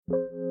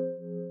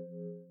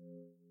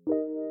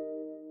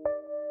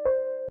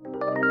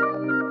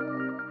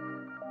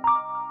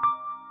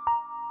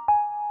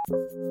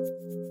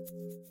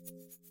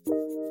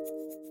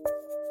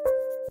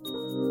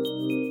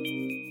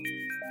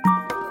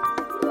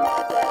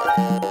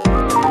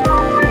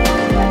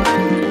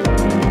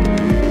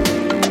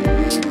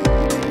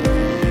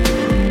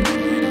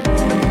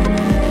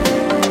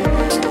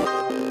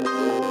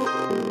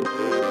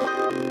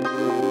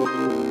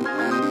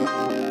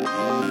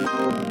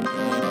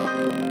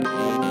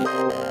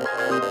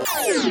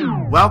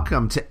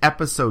Welcome to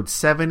episode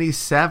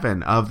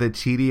 77 of the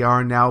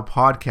TDR Now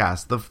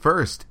podcast, the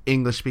first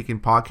English-speaking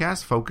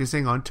podcast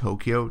focusing on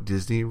Tokyo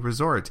Disney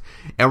Resort.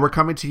 And we're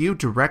coming to you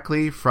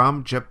directly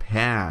from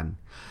Japan.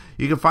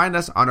 You can find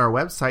us on our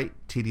website,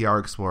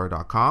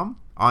 tdrexplorer.com,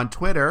 on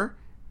Twitter,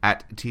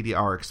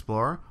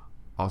 @TDRExplorer,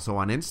 also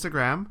on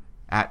Instagram,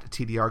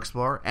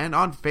 @TDRExplorer, and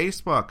on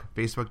Facebook,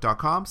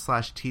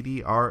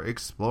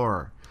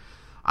 facebook.com/TDRExplorer.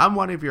 I'm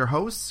one of your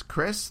hosts,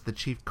 Chris, the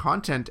Chief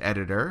Content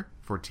Editor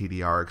for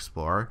TDR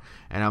Explorer,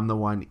 and I'm the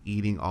one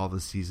eating all the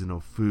seasonal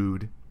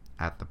food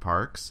at the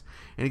parks.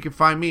 And you can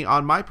find me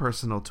on my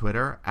personal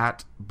Twitter,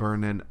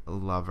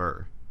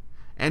 @BurnandLover.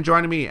 And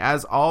joining me,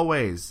 as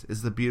always,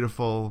 is the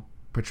beautiful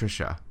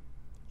Patricia.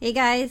 Hey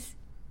guys,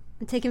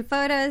 I'm taking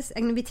photos.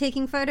 I'm going to be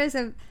taking photos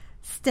of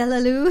Stella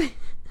Lou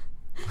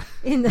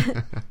in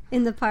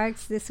the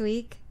parks this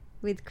week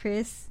with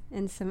Chris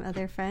and some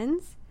other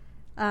friends.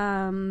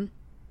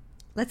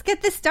 Let's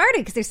get this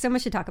started because there's so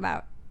much to talk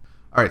about.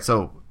 All right,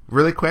 so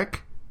really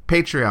quick,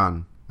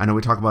 Patreon. I know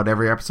we talk about it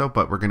every episode,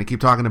 but we're going to keep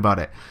talking about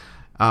it.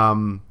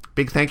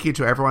 Big thank you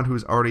to everyone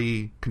who's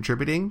already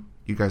contributing.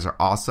 You guys are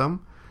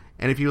awesome.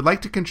 And if you would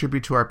like to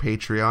contribute to our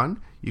Patreon,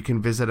 you can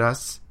visit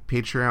us,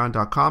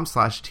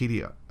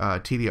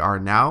 patreon.com/TDR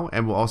Now,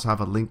 and we'll also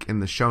have a link in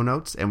the show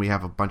notes, and we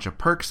have a bunch of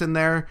perks in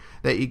there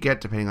that you get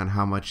depending on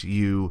how much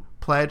you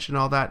pledge and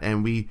all that,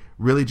 and we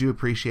really do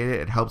appreciate it.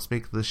 It helps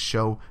make this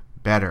show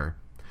better.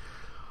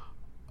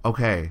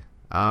 Okay,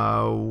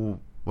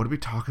 what are we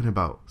talking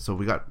about? So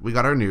we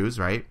got our news,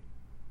 right?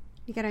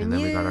 We got our and news.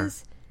 And then we got our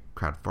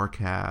crowd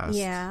forecast.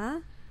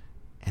 Yeah.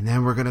 And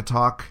then we're going to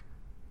talk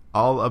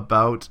all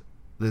about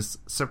this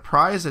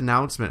surprise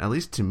announcement, at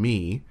least to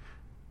me,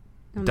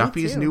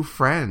 Duffy's new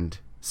friend,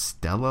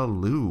 Stella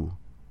Lou.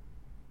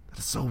 That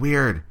is so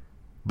weird.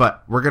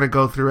 But we're going to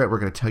go through it. We're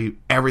going to tell you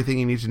everything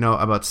you need to know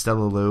about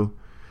Stella Lou.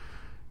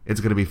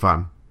 It's going to be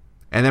fun.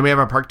 And then we have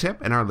our park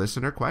tip and our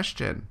listener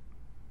question.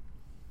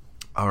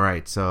 All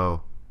right,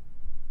 so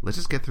let's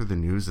just get through the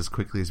news as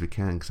quickly as we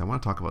can because I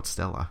want to talk about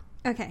Stella.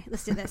 Okay,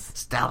 let's do this.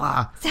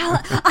 Stella!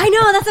 I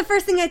know, that's the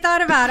first thing I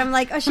thought about. I'm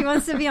like, oh, she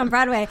wants to be on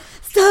Broadway.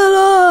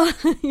 Stella!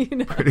 You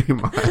know? Pretty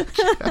much.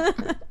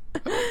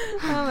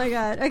 Oh my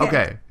God.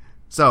 Okay,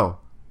 so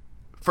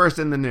first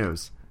in the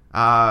news.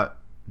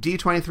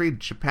 D23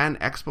 Japan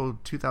Expo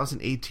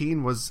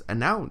 2018 was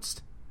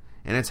announced.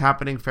 And it's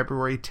happening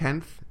February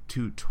 10th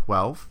to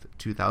 12th,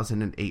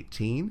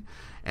 2018.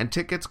 And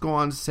tickets go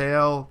on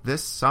sale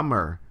this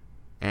summer.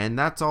 And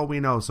that's all we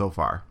know so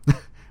far.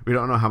 We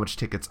don't know how much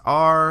tickets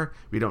are.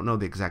 We don't know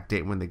the exact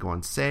date when they go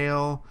on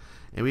sale.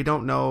 And we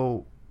don't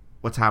know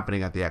what's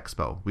happening at the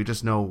expo. We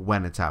just know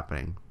when it's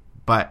happening.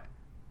 But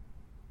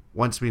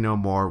once we know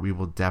more, we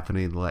will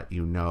definitely let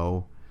you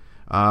know.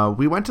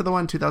 We went to the one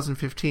in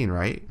 2015,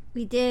 right?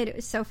 We did. It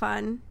was so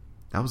fun.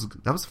 That was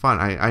fun.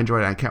 I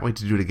enjoyed it. I can't wait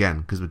to do it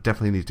again because we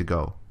definitely need to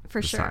go.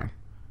 For sure. Time.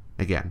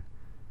 Again.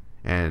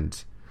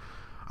 And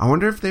I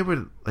wonder if they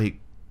would, like...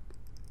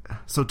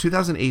 So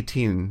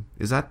 2018,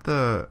 is that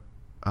the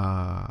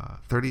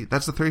 30?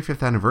 That's the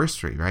 35th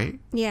anniversary, right?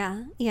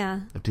 Yeah.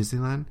 Of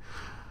Disneyland.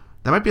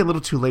 That might be a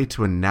little too late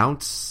to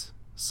announce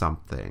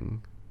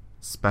something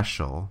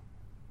special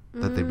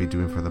that they'd be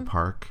doing for the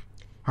park.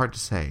 Hard to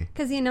say.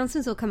 Because the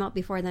announcements will come out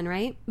before then,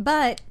 right?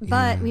 But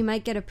we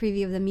might get a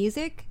preview of the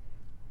music.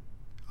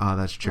 Oh,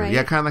 that's true. Right?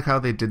 Yeah, kind of like how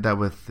they did that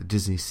with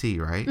Disney Sea,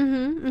 right?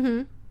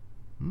 Mm-hmm.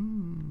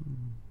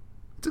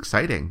 It's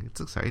exciting.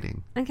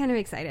 I'm kind of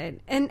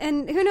excited.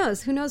 And who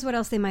knows? Who knows what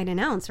else they might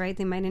announce, right?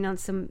 They might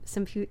announce some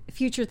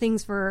future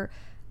things for,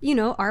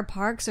 our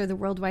parks or the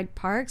worldwide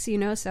parks,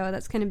 so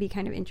that's going to be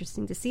kind of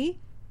interesting to see.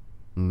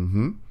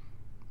 Mm-hmm.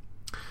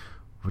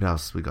 What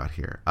else we got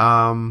here?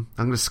 I'm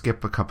going to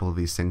skip a couple of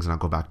these things and I'll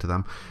go back to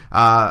them.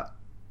 I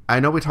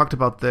know we talked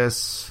about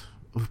this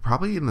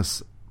probably in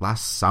this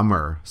last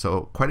summer,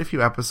 so quite a few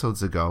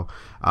episodes ago,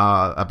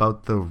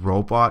 about the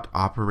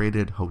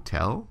robot-operated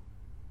hotel.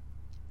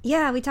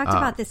 Yeah, we talked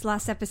about this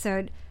last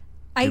episode.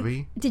 Did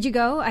we? Did you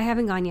go? I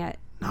haven't gone yet.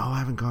 No, I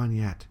haven't gone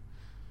yet.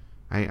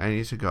 I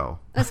need to go.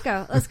 Let's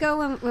go. Let's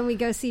go when we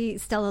go see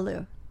Stella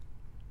Lou.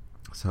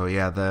 So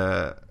yeah,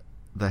 the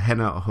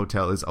Henna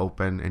Hotel is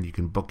open and you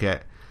can book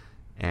it,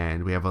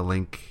 and we have a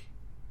link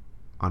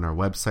on our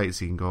website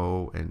so you can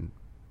go and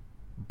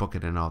book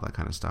it and all that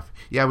kind of stuff.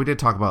 Yeah, we did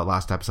talk about it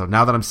last episode.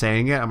 Now that I'm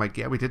saying it, I'm like,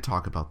 yeah, we did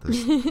talk about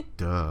this.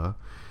 Duh.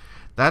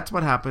 That's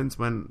what happens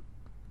when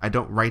I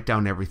don't write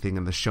down everything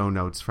in the show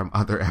notes from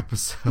other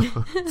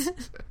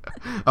episodes.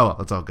 Oh,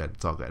 well, it's all good.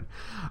 It's all good.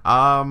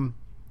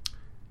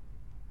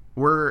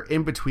 we're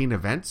in between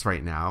events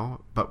right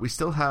now, but we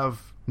still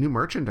have new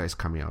merchandise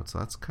coming out, so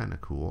that's kind of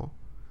cool.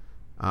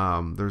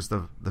 There's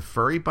the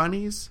furry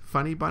bunnies,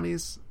 funny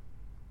bunnies.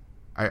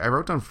 I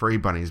wrote down furry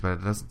bunnies, but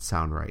it doesn't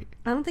sound right.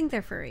 I don't think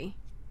they're furry.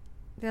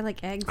 They're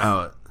like eggs.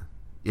 Oh,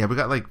 yeah, we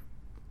got like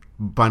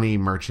bunny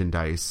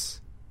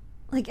merchandise.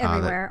 Like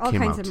everywhere. All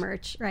kinds of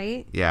merch,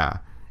 right? Yeah.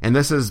 And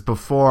this is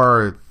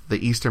before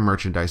the Easter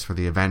merchandise for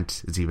the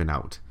event is even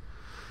out.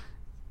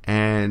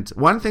 And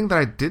one thing that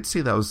I did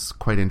see that was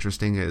quite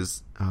interesting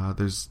is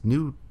there's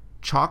new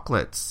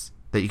chocolates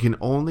that you can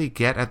only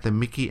get at the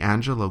Mickey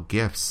Angelo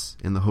gifts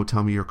in the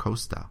Hotel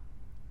Miracosta.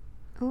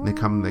 They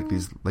come in like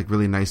these like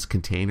really nice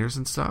containers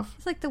and stuff.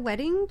 It's like the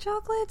wedding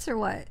chocolates or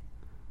what?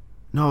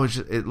 No,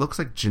 it looks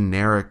like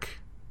generic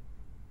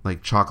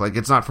like chocolate. Like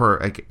it's not for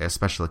like a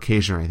special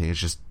occasion or anything. It's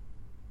just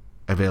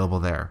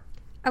available there.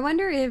 I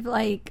wonder if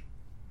like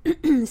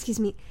excuse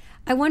me.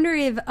 I wonder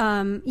if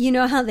you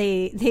know how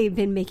they've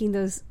been making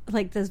those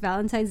like those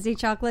Valentine's Day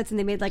chocolates and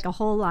they made like a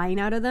whole line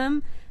out of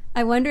them.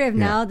 I wonder if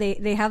now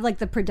they have like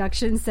the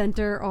production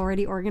center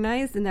already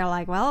organized and they're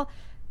like, well,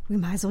 we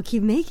might as well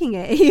keep making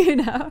it, you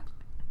know?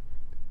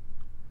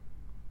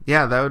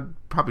 Yeah, that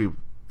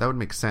would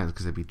make sense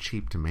because it'd be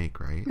cheap to make,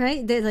 right?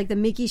 Right? There's like the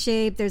Mickey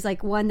shape. There's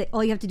like one that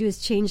all you have to do is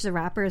change the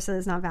wrapper so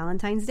it's not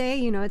Valentine's Day.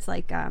 You know, it's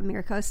like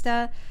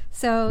Miracosta.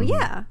 So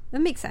yeah,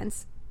 that makes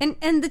sense. And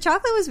the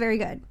chocolate was very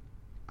good.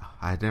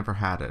 I'd never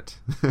had it,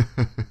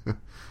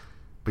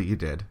 but you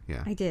did,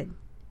 yeah. I did.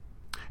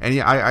 And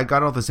yeah, I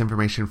got all this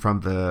information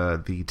from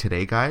the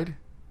Today Guide,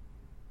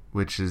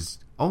 which is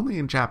only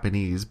in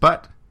Japanese,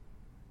 but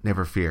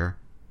never fear.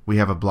 We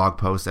have a blog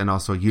post and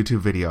also a YouTube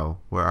video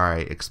where I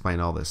explain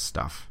all this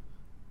stuff.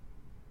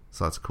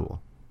 So that's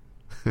cool.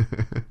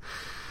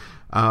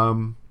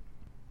 In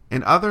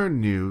other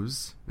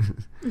news,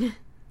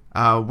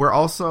 we're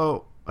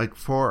also, like,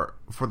 for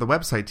the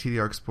website,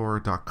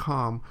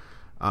 tdrexplorer.com,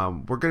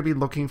 we're going to be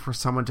looking for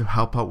someone to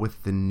help out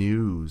with the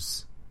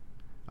news.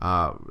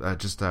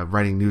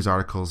 Writing news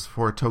articles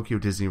for Tokyo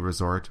Disney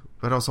Resort,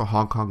 but also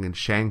Hong Kong and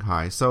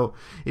Shanghai. So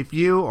if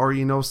you or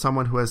you know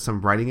someone who has some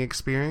writing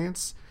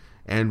experience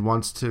and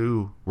wants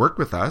to work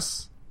with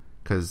us,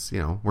 because, you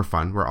know, we're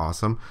fun, we're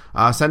awesome,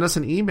 send us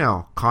an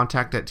email,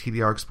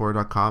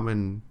 contact@tdrexplorer.com,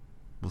 and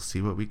we'll see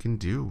what we can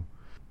do.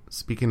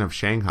 Speaking of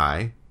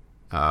Shanghai,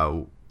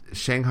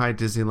 Shanghai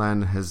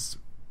Disneyland has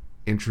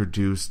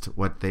introduced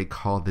what they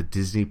call the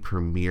Disney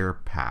Premier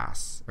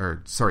Pass,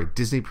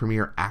 Disney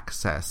Premier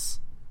Access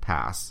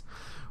Pass,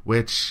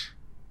 which,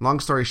 long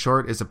story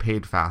short, is a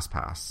paid fast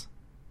pass.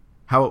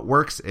 How it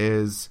works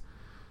is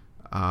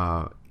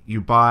you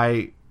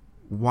buy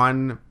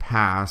one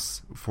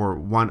pass for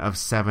one of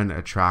 7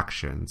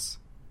 attractions,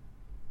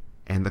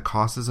 and the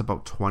cost is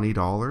about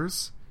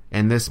 $20,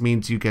 and this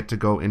means you get to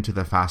go into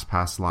the fast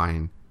pass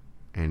line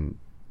and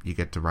you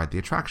get to ride the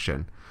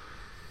attraction.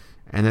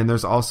 And then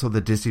there's also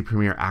the Disney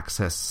Premier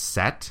Access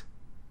Set,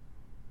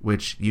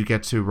 which you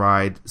get to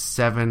ride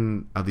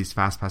 7 of these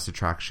FastPass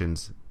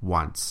attractions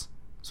once.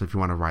 So if you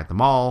want to ride them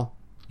all,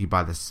 you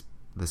buy this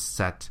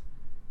set,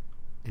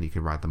 and you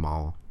can ride them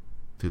all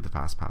through the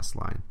FastPass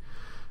line.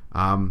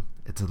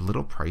 It's a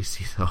little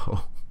pricey,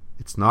 though.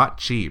 It's not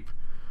cheap.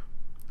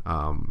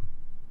 To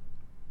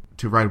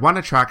ride one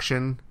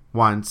attraction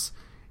once,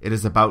 it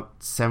is about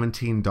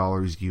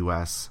 $17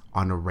 US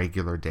on a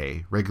regular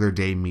day. Regular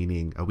day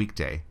meaning a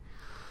weekday.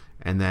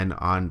 And then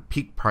on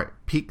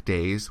peak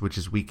days, which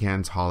is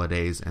weekends,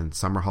 holidays, and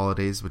summer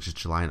holidays, which is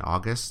July and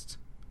August,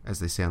 as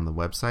they say on the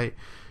website,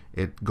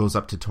 it goes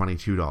up to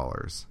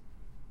 $22.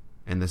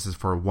 And this is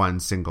for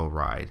one single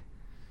ride.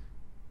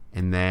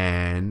 And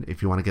then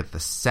if you want to get the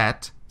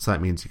set, so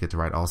that means you get to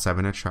ride all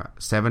 7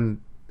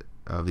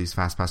 of these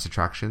FastPass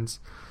attractions.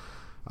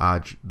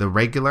 The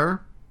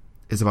regular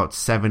is about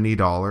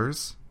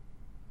 $70,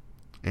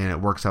 and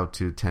it works out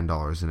to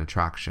 $10 an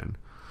attraction.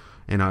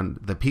 And on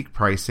the peak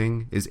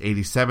pricing is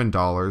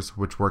 $87,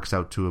 which works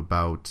out to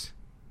about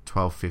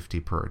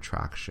 $12.50 per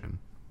attraction.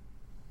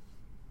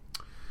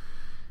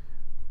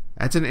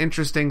 That's an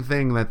interesting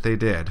thing that they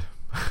did.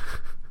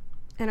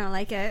 I don't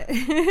like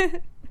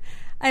it.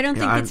 I don't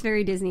think it's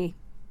very Disney.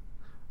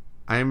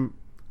 I'm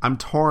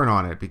torn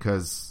on it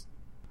because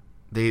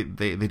they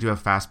do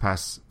have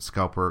FastPass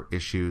scalper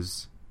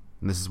issues,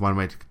 and this is one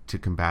way to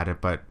combat it.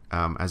 But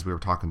as we were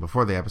talking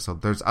before the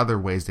episode, there's other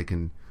ways they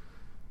can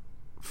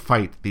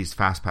fight these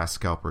FastPass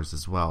scalpers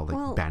as well,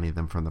 like banning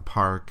them from the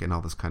park and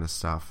all this kind of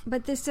stuff.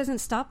 But this doesn't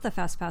stop the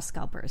FastPass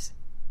scalpers.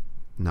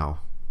 No.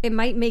 It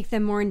might make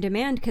them more in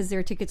demand because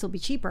their tickets will be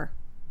cheaper.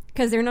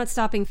 Because they're not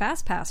stopping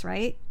FastPass,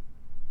 right?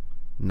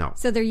 No.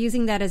 So they're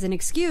using that as an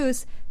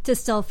excuse to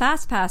sell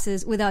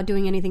FastPasses without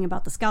doing anything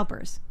about the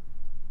scalpers.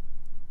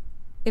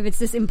 If it's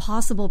this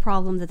impossible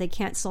problem that they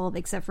can't solve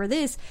except for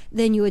this,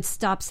 then you would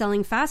stop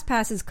selling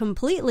FastPasses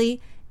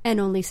completely and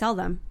only sell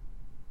them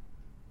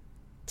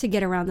to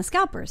get around the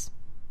scalpers.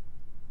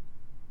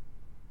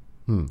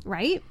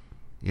 Right?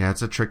 Yeah,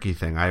 it's a tricky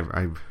thing.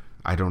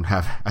 I don't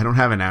have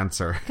an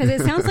answer. Because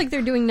it sounds like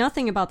they're doing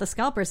nothing about the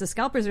scalpers. The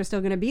scalpers are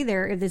still going to be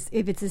there if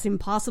it's this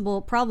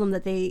impossible problem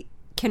that they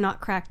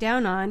cannot crack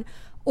down on,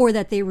 or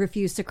that they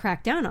refuse to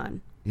crack down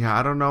on. Yeah,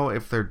 I don't know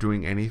if they're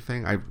doing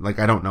anything. I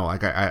don't know.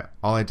 Like I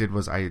all I did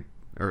was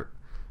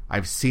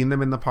I've seen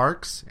them in the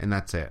parks, and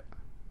that's it.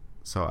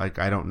 So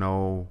I don't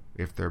know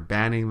if they're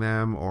banning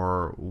them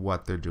or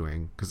what they're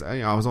doing, because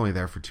I was only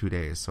there for 2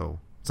 days, so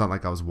it's not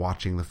like I was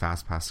watching the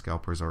FastPass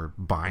scalpers or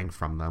buying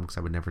from them, because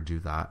I would never do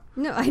that.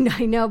 No, I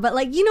know, but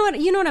like you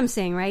know what I'm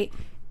saying, right?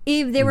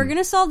 If they were going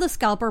to solve the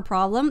scalper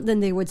problem, then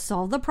they would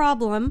solve the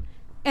problem,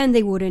 and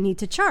they wouldn't need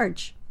to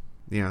charge.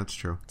 Yeah, that's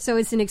true. So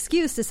it's an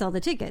excuse to sell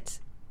the tickets.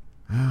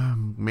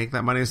 Make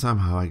that money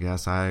somehow, I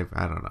guess. I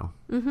don't know.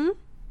 Mm-hmm.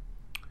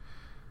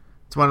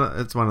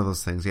 It's one of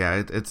those things.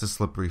 Yeah, it's a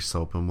slippery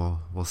slope, and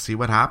we'll see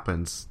what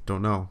happens.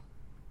 Don't know.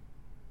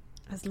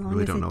 As long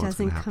as it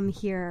doesn't come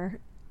here,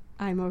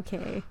 I'm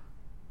okay.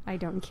 I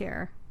don't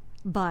care,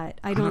 but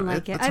I don't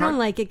like it. I don't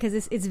like it because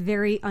it's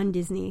very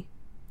un-Disney.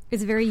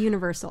 It's very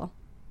Universal.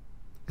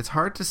 It's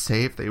hard to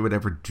say if they would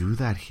ever do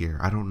that here.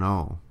 I don't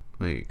know.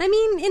 Like, I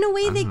mean, in a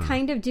way they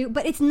kind of do,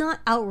 but it's not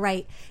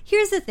outright.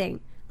 Here's the thing.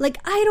 Like,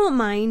 I don't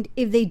mind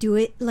if they do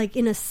it, like,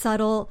 in a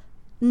subtle,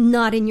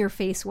 not in your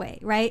face way,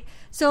 right?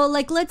 So,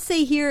 like, let's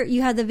say here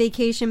you have the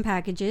vacation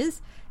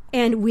packages,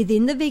 and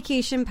within the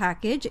vacation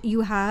package,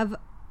 you have,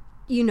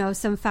 you know,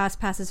 some fast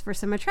passes for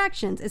some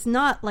attractions. It's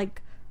not,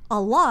 like,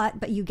 a lot,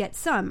 but you get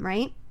some,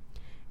 right?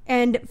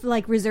 And,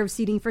 like, reserved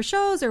seating for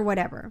shows or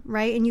whatever,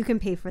 right? And you can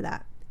pay for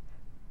that.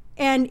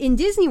 And in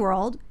Disney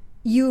World,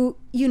 you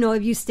know,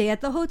 if you stay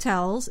at the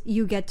hotels,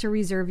 you get to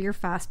reserve your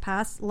fast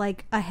pass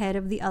like ahead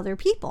of the other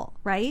people,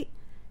 right?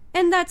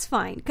 And that's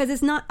fine, because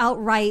it's not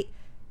outright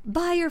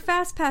buy your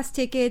fast pass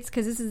tickets,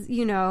 because this is,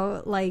 you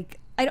know, like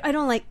I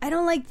don't like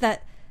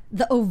that,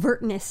 the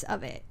overtness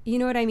of it. You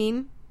know what I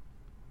mean?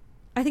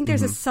 I think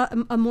there's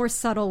a more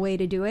subtle way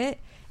to do it,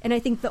 and I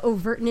think the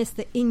overtness,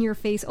 the in your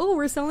face, oh,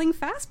 we're selling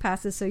fast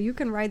passes so you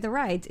can ride the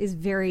rides, is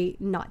very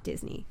not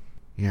Disney.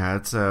 Yeah,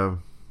 it's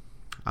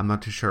I'm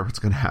not too sure what's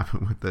going to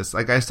happen with this.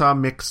 Like, I saw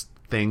mixed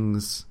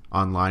things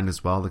online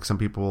as well. Like, some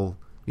people,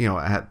 you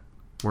know,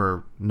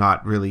 were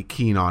not really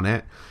keen on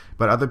it,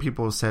 but other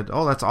people said,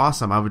 oh, that's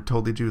awesome, I would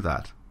totally do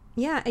that.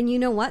 Yeah, and you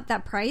know what?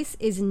 That price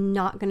is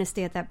not going to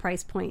stay at that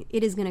price point.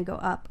 It is going to go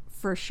up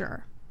for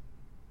sure.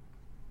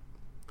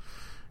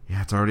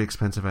 Yeah, it's already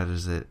expensive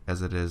as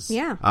it is.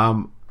 Yeah.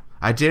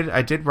 I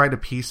did write a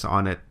piece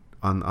on it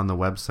on the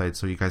website,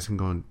 so you guys can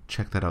go and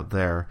check that out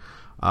there.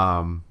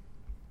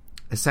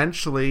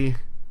 Essentially,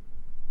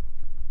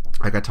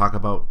 like, I talk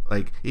about,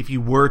 like, if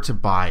you were to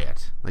buy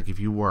it, like,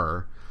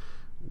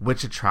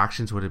 which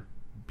attractions would it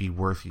be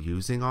worth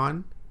using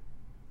on?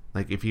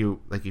 Like, if you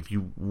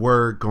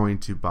were going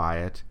to buy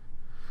it,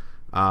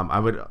 I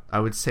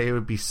would say it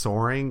would be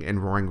Soaring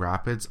and Roaring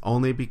Rapids,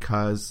 only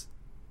because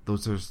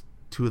those are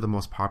two of the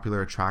most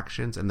popular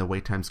attractions, and the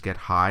wait times get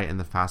high, and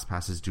the fast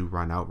passes do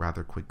run out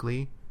rather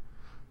quickly.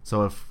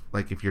 So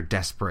if you're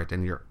desperate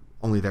and you're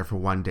only there for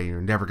one day,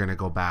 you're never going to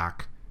go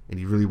back, and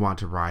you really want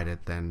to ride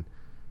it, then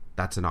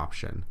that's an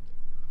option.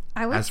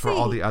 I would As for say,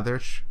 all the other...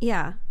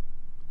 yeah.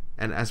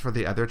 And as for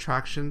the other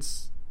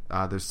attractions,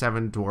 there's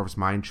Seven Dwarfs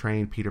Mine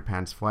Train, Peter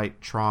Pan's Flight,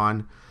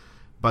 Tron,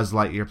 Buzz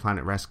Lightyear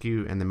Planet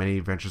Rescue, and The Many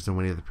Adventures of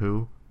Winnie the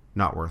Pooh.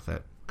 Not worth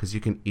it, because you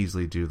can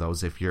easily do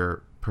those if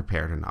you're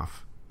prepared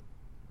enough.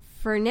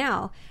 For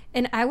now.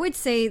 And I would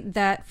say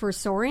that for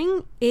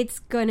Soaring, it's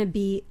going to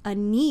be a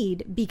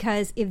need,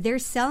 because if they're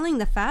selling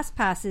the fast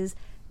passes,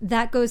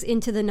 that goes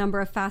into the number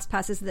of fast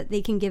passes that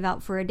they can give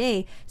out for a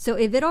day. So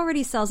if it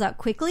already sells out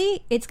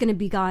quickly, it's going to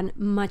be gone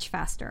much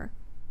faster.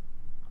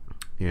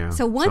 Yeah.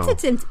 So once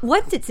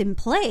it's in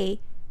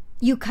play,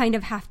 you kind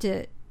of have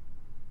to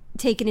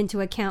take it into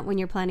account when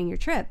you're planning your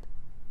trip.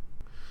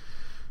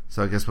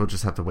 So I guess we'll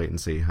just have to wait and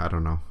see. I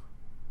don't know.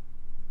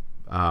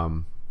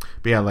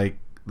 But yeah, like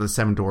the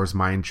Seven Dwarfs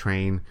Mine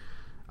Train,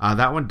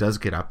 that one does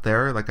get up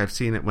there. Like, I've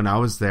seen it when I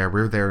was there.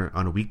 We were there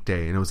on a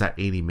weekday, and it was at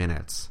 80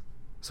 minutes.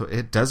 So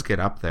it does get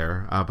up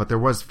there. But there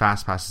was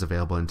fast passes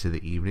available into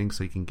the evening,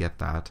 so you can get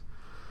that.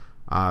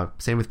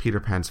 Same with Peter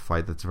Pan's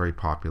Flight. That's very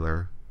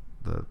popular.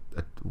 The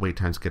wait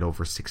times get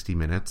over 60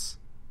 minutes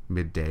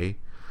midday.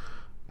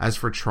 As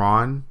for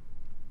Tron,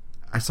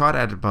 I saw it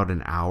at about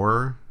an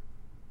hour,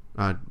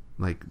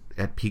 like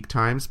at peak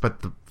times,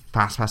 but the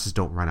fast passes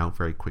don't run out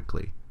very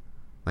quickly.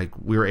 Like,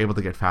 we were able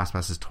to get fast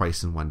passes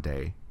twice in one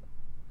day.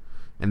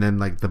 And then,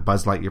 like, the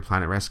Buzz Lightyear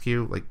Planet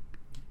Rescue, like,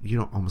 you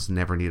don't almost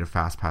never need a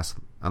fast pass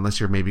unless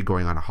you're maybe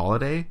going on a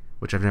holiday,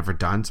 which I've never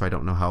done, so I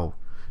don't know how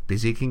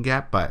busy it can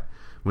get. But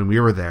when we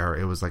were there,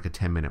 it was like a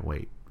 10-minute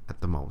wait at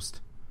the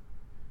most.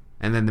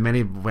 And then the Many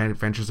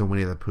Adventures of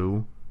Winnie the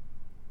Pooh,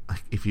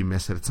 like, if you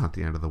miss it, it's not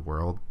the end of the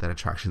world. That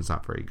attraction's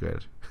not very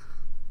good.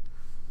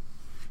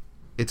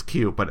 It's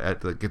cute,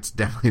 but like, it's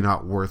definitely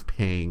not worth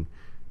paying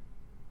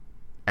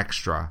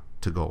extra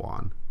to go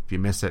on. If you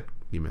miss it,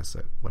 you miss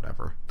it.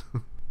 Whatever.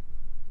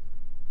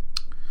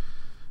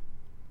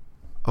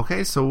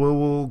 Okay, so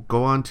we'll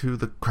go on to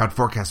the crowd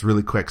forecast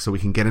really quick so we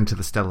can get into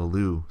the Stella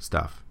Lou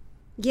stuff.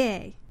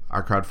 Yay.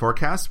 Our crowd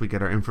forecast, we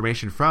get our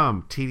information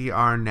from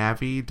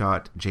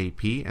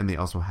tdrnavi.jp, and they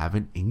also have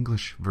an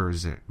English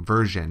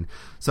version.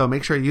 So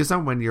make sure you use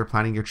them when you're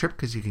planning your trip,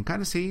 because you can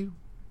kind of see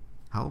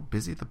how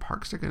busy the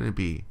parks are going to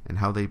be and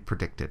how they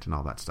predict it and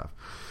all that stuff.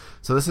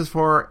 So this is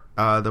for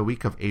the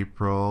week of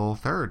April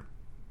 3rd.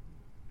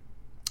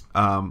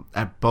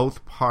 At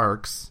both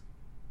parks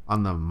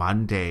on the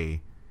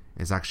Monday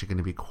is actually going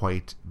to be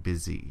quite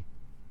busy.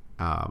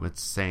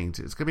 It's saying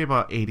it's going to be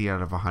about 80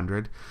 out of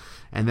 100.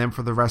 And then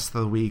for the rest of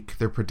the week,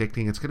 they're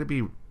predicting it's going to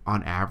be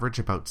on average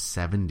about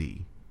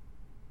 70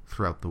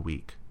 throughout the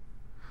week.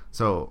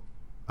 So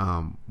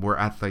we're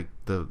at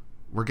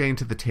we're getting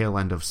to the tail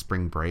end of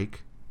spring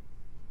break.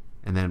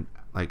 And then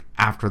like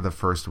after the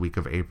first week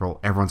of April,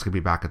 everyone's going to be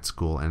back at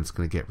school and it's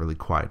going to get really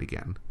quiet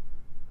again.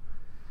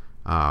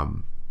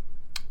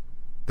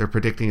 They're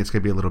predicting it's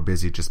going to be a little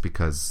busy just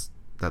because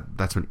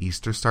that's when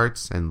Easter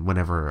starts, and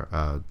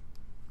whenever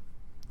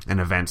an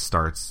event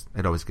starts,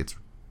 it always gets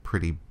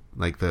pretty,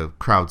 like, the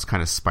crowds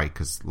kind of spike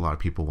because a lot of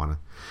people want to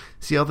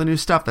see all the new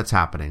stuff that's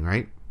happening,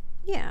 right?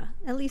 Yeah,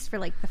 at least for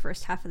like the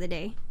first half of the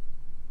day.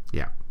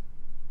 Yeah.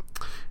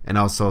 And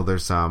also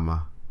there's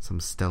some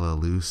Stella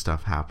Lou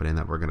stuff happening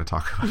that we're going to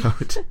talk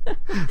about.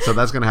 So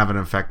that's going to have an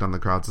effect on the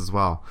crowds as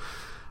well.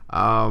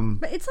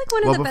 But it's like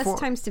one of the best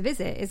times to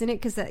visit, isn't it?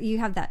 Because you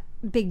have that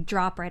big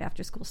drop right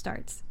after school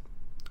starts.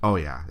 Oh,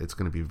 yeah. It's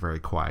going to be very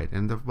quiet.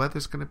 And the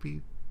weather's going to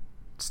be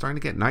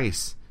starting to get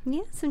nice.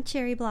 Yeah, some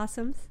cherry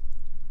blossoms.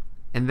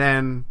 And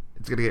then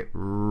it's going to get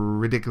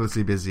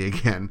ridiculously busy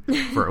again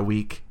for a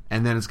week.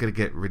 And then it's going to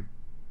get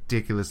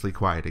ridiculously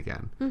quiet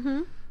again.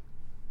 Mm-hmm.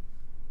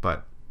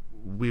 But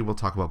we will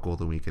talk about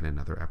Golden Week in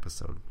another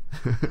episode.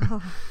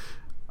 Oh.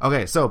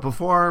 Okay, so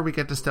before we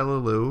get to Stella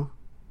Lou,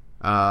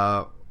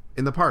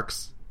 in the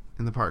parks,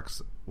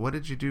 what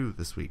did you do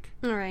this week?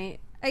 All right.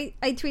 I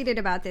tweeted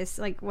about this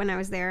like when I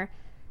was there.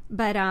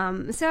 But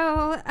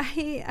so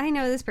I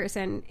know this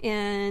person,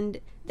 and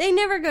they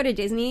never go to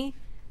Disney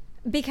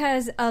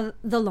because of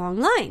the long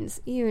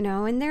lines, you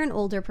know, and they're an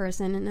older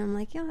person, and I'm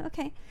like, yeah,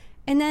 okay.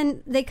 And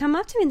then they come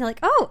up to me and they're like,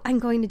 oh, I'm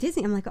going to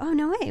Disney. I'm like, oh,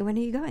 no way. When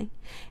are you going?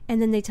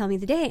 And then they tell me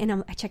the day,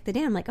 and I check the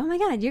day. I'm like, oh my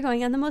God, you're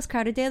going on the most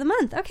crowded day of the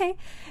month. Okay.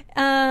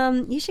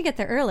 You should get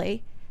there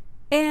early.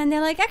 And they're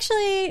like,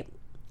 actually,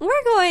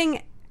 we're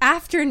going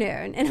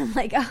afternoon. And I'm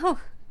like, oh,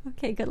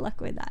 okay, good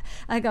luck with that.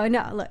 I go,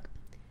 no, look,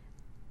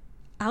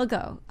 I'll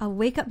go. I'll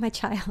wake up my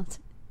child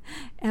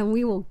and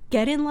we will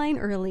get in line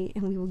early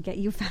and we will get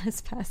you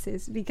fast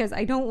passes because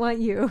I don't want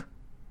you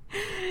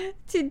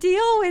to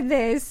deal with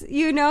this,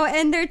 you know,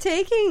 and they're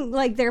taking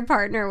like their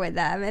partner with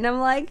them. And I'm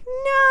like,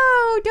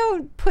 no,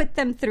 don't put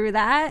them through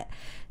that.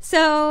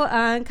 So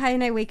Kai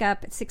and I wake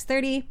up at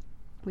 6:30.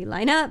 We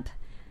line up.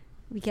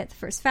 We get the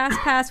first fast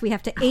pass. We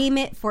have to aim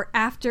it for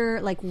after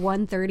like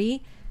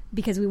 1:30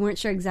 because we weren't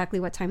sure exactly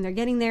what time they're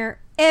getting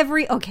there. It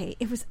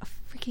was a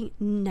freaking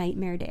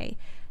nightmare day.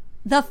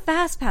 The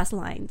fast pass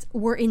lines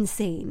were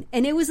insane.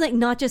 And it was like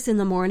not just in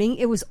the morning,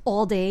 it was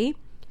all day.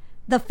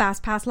 The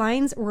fast pass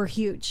lines were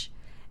huge.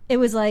 It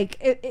was like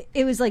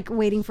it was like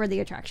waiting for the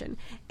attraction.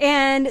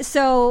 And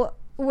so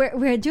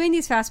we're doing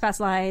these fast pass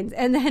lines,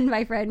 and then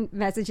my friend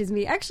messages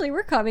me, actually,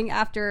 we're coming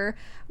after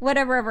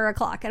whatever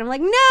o'clock. And I'm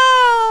like,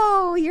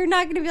 no, you're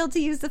not going to be able to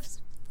use the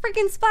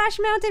freaking Splash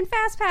Mountain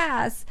fast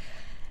pass.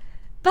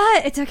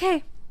 But it's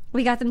okay.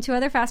 We got them 2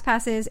 other fast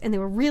passes, and they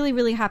were really,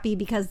 really happy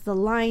because the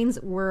lines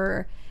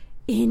were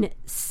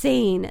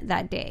insane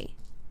that day.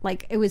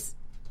 Like it was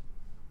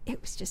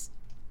just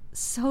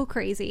so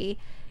crazy.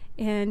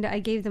 And I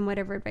gave them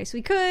whatever advice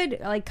we could.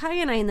 Like Kai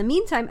and I, in the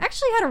meantime,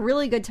 actually had a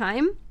really good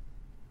time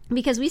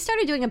because we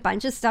started doing a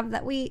bunch of stuff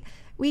that we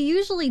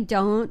usually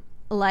don't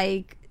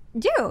like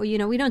do. You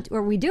know, we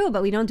do,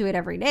 but we don't do it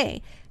every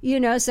day. You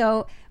know,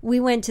 so we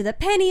went to the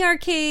Penny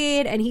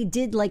Arcade, and he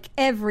did like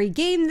every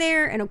game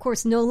there, and of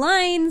course no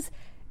lines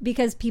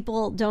because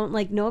people don't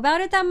like know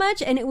about it that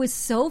much. And it was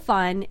so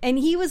fun, and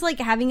he was like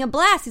having a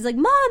blast. He's like,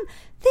 Mom,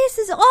 this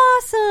is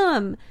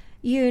awesome,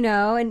 you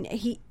know, and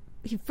he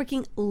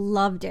freaking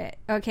loved it.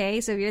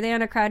 Okay, so if you're there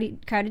on a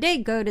crowded day,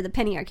 go to the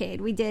Penny Arcade.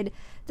 We did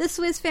the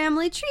Swiss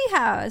Family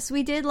Treehouse.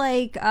 We did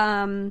like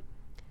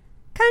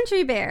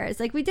Country Bears.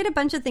 Like we did a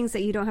bunch of things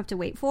that you don't have to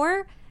wait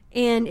for,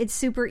 and it's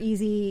super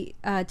easy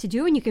to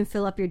do, and you can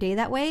fill up your day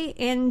that way.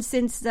 And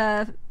since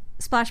the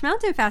Splash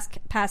Mountain Fast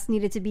Pass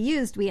needed to be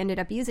used, we ended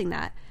up using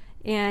that.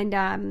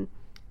 And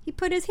he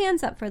put his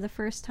hands up for the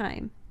first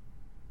time.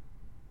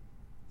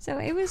 So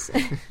it was,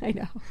 I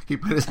know. He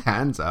put his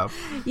hands up.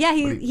 Yeah,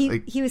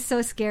 he was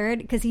so scared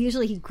because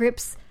he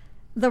grips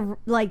the,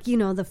 like, you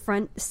know, the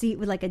front seat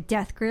with like a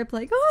death grip,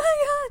 like, oh my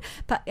God.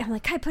 But I'm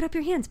like, Kai, put up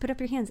your hands.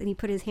 And he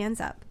put his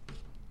hands up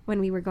when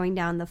we were going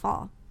down the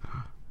fall.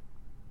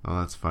 Oh,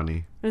 that's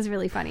funny. It was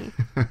really funny.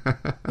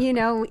 You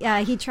know,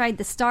 he tried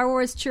the Star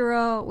Wars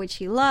churro, which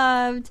he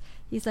loved.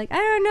 He's like, I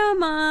don't know,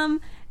 Mom.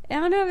 I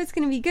don't know if it's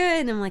going to be good.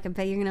 And I'm like, I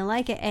bet you're going to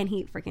like it. And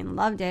he freaking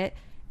loved it.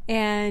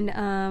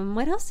 And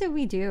what else did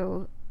we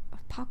do?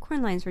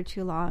 Popcorn lines were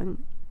too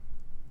long.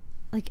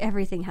 Like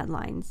everything had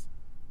lines.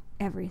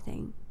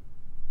 Everything.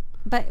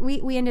 But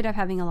we ended up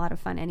having a lot of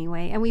fun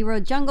anyway. And we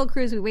rode Jungle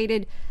Cruise. We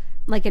waited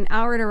like an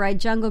hour to ride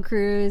Jungle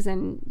Cruise,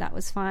 and that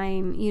was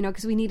fine, you know,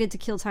 because we needed to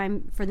kill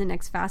time for the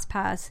next Fast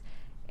Pass.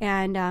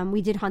 And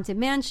we did Haunted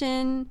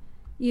Mansion,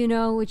 you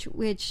know,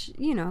 which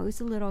you know, was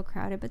a little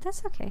crowded, but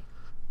that's okay.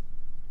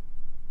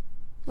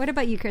 What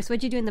about you, Chris?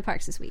 What'd you do in the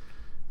parks this week?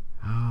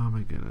 Oh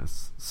my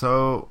goodness.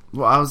 So,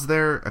 well, I was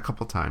there a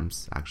couple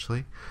times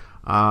actually.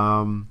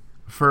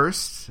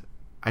 First,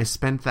 I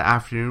spent the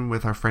afternoon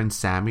with our friend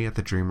Sammy at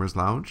the Dreamers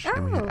Lounge,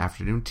 and we had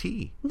afternoon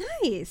tea.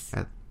 Nice.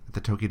 At the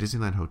Tokyo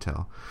Disneyland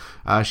Hotel.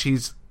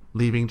 She's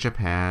leaving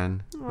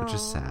Japan, which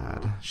is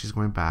sad. She's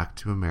going back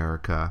to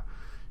America.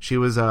 She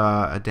was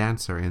a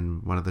dancer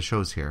in one of the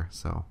shows here,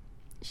 so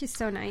she's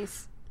so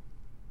nice.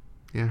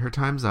 Yeah, her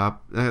time's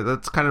up.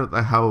 That's kind of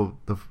how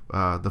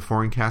the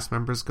foreign cast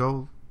members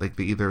go. Like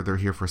they're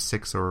here for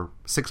 6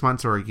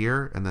 months or a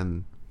year, and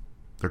then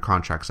their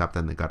contract's up.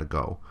 Then they got to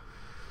go.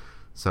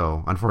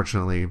 So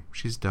unfortunately,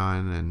 she's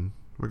done, and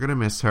we're gonna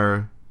miss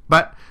her.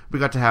 But we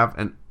got to have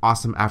an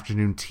awesome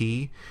afternoon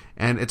tea,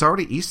 and it's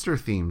already Easter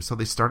themed, so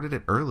they started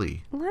it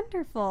early.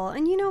 Wonderful,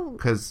 and you know,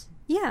 because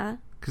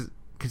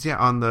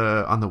on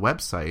the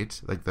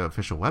website, like the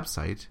official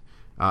website,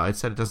 it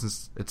said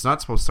it's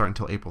not supposed to start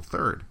until April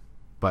 3rd,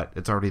 but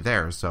it's already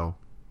there, so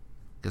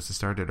I guess it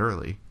started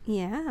early.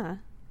 Yeah.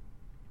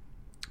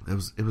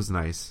 It was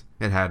nice.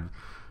 It had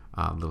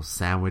little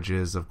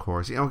sandwiches, of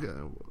course. You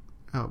know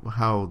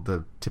how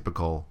the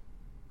typical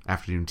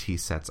afternoon tea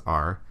sets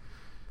are.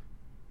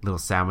 Little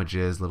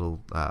sandwiches,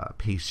 little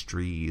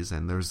pastries,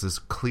 and there's this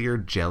clear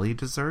jelly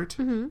dessert.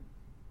 Mm-hmm.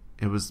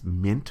 It was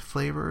mint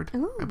flavored,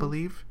 I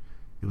believe.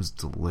 It was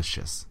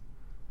delicious.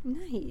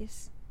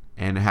 Nice.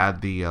 And it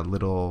had the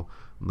little,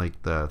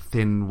 like the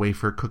thin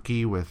wafer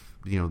cookie with,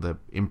 you know, the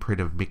imprint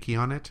of Mickey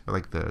on it, or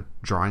like the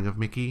drawing of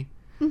Mickey.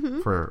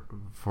 Mm-hmm.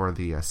 For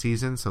the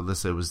season. So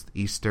it was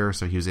Easter,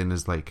 so he was in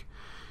his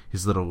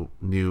little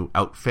new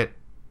outfit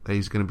that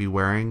he's going to be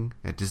wearing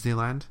at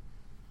Disneyland.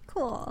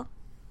 Cool.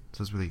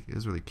 So it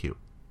was really cute.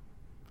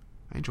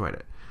 I enjoyed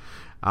it.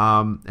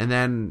 And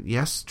then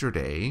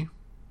yesterday,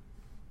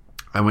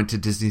 I went to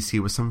Disney Sea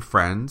with some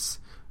friends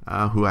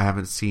who I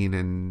haven't seen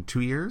in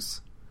 2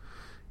 years,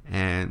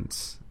 and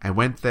I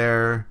went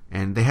there,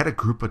 and they had a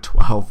group of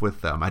 12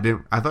 with them. I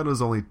thought it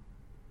was only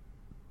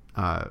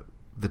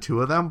the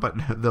two of them, but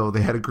though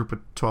they had a group of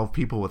 12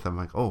 people with them,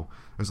 like, oh,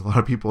 there's a lot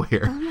of people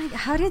here. Oh my!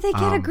 How did they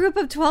get a group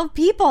of 12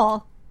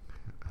 people?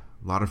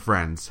 A lot of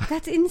friends.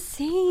 That's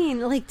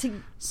insane. And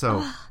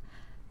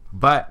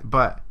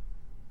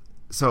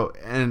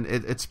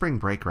it's spring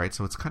break, right?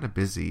 So it's kind of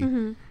busy.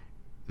 Mm-hmm.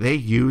 They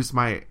used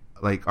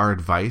our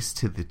advice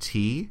to the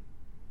T,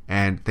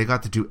 and they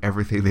got to do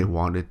everything they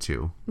wanted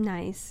to.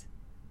 Nice.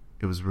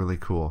 It was really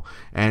cool,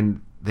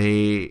 and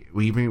we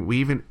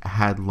even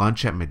had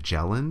lunch at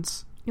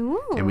Magellan's.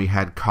 Ooh. And we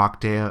had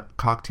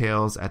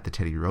cocktails at the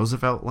Teddy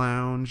Roosevelt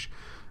Lounge.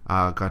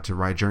 Got to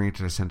ride Journey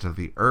to the Center of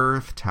the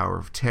Earth, Tower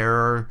of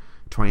Terror,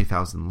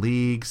 20,000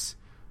 Leagues,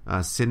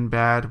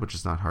 Sinbad, which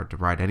is not hard to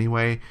ride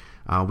anyway.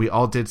 We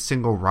all did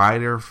single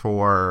rider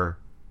for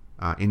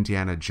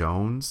Indiana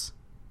Jones.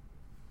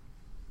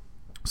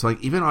 So like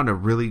even on a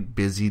really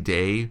busy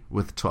day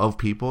with 12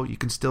 people, you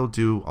can still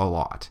do a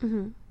lot.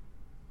 Mm-hmm.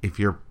 If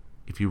you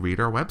read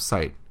our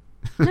website.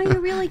 No, you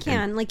really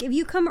can. Like, if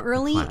you come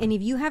early and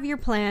if you have your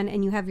plan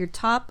and you have your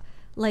top,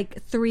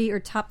 3 or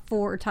top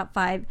 4 or top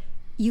 5,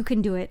 you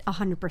can do it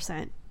 100%.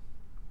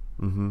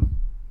 Mm-hmm.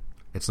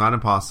 It's not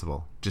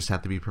impossible. Just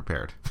have to be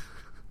prepared.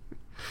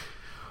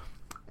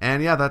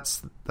 And yeah,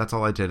 that's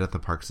all I did at the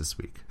parks this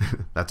week.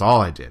 That's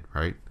all I did,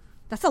 right?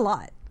 That's a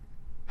lot.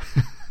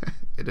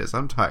 It is.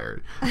 I'm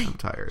tired.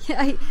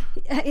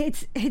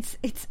 It's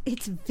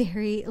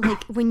very,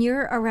 like, when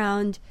you're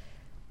around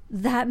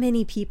that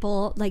many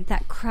people, like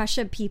that crush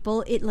of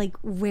people, it like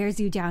wears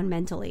you down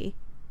mentally.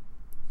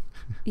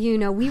 You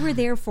know, we were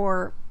there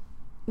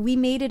we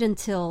made it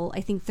until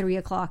I think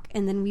 3:00,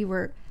 and then we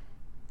were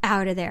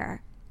out of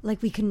there.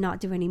 Like, we could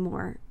not do any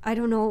more. I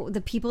don't know, the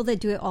people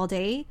that do it all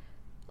day,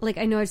 like,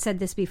 I know I've said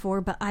this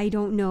before, but I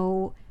don't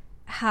know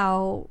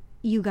how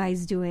you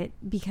guys do it,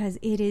 because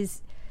it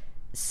is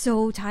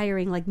so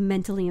tiring, like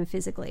mentally and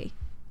physically.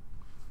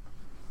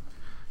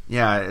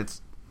 Yeah,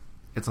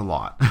 it's a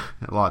lot.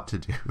 A lot to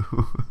do.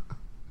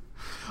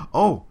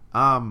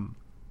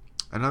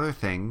 Another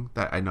thing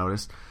that I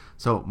noticed.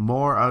 So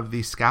more of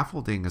the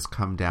scaffolding has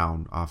come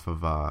down off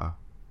of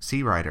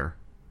Sea Rider.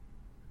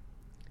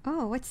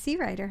 Oh, what's Sea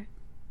Rider?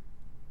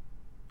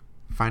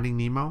 Finding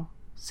Nemo?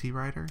 Sea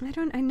Rider?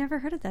 I never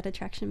heard of that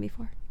attraction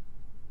before.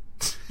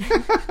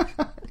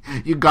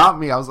 You got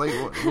me. I was like,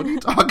 what are you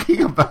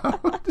talking about?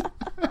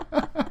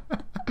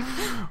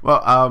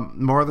 Well,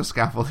 more of the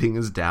scaffolding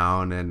is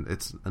down, and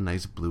it's a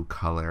nice blue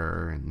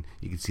color, and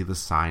you can see the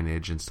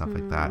signage and stuff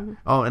like that.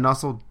 Oh, and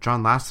also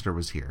John Lasseter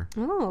was here.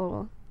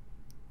 Oh.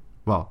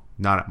 Well,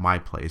 not at my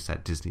place,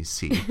 at Disney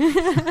Sea.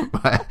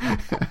 But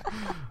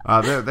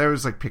there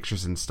was like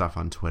pictures and stuff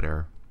on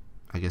Twitter.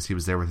 I guess he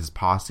was there with his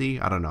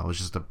posse. I don't know. It was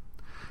just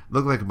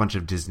looked like a bunch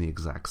of Disney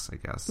execs, I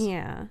guess.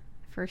 Yeah.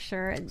 for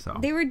sure. So.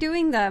 They were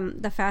doing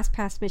the Fast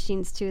Pass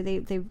machines too.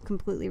 They've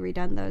completely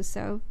redone those.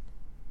 So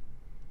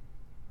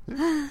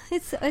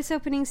it's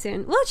opening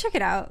soon. We'll check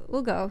it out.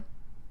 We'll go.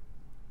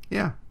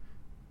 Yeah,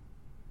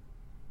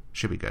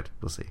 should be good.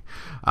 We'll see.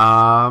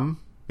 And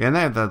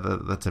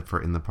that's it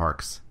for In the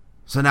Parks.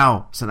 So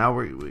now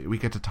we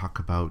get to talk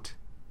about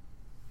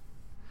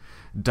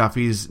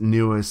Duffy's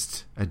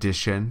newest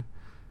addition,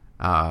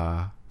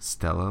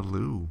 Stella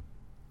Lou.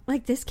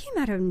 Like, this came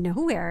out of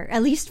nowhere,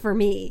 at least for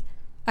me.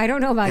 I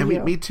don't know about you.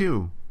 Me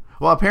too.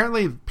 Well,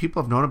 apparently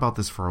people have known about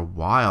this for a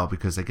while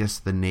because I guess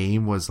the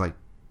name was like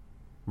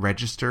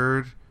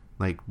registered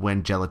like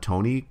when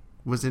Gelatoni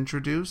was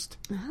introduced.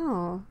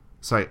 Oh.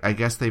 So I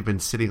guess they've been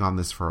sitting on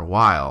this for a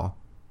while,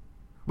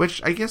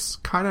 which I guess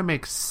kind of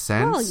makes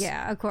sense. Well,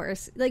 yeah, of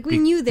course. Like, we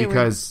knew there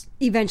would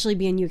eventually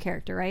be a new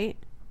character, right?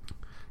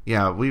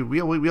 Yeah, we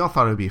all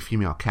thought it would be a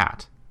female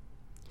cat.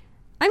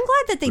 I'm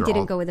glad that they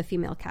didn't go with a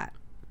female cat.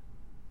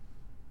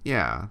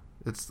 Yeah,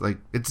 it's like,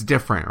 it's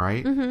different,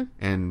 right? Mm-hmm.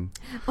 And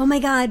oh my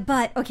god,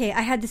 but okay,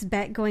 I had this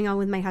bet going on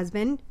with my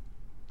husband,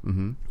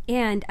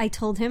 and I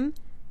told him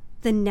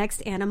the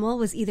next animal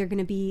was either going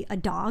to be a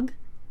dog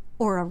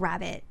or a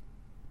rabbit.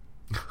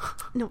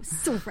 No,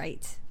 so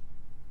right.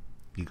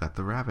 You got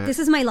the rabbit. This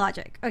is my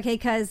logic, okay?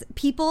 Because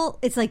people,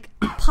 it's like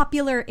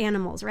popular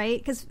animals, right?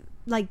 Because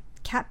like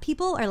cat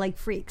people are like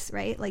freaks,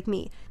 right? Like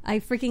me, I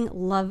freaking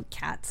love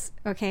cats,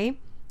 okay?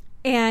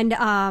 And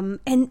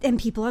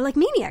people are like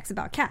maniacs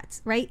about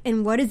cats, right?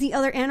 And what is the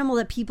other animal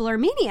that people are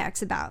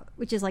maniacs about?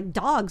 Which is like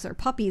dogs or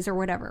puppies or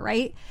whatever,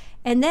 right?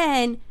 And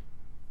then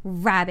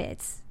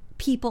rabbits.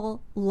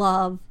 People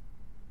love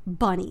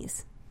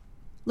bunnies.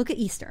 Look at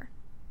Easter,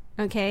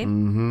 okay?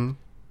 Mm-hmm.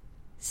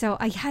 So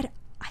I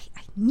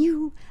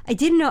knew, I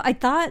didn't know, I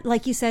thought,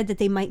 like you said, that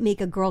they might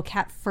make a girl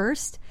cat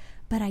first,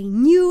 but I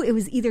knew it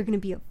was either going to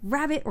be a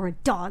rabbit or a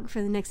dog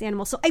for the next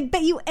animal. So I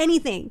bet you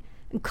anything,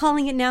 I'm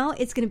calling it now,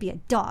 it's going to be a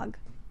dog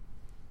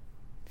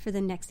for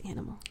the next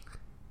animal.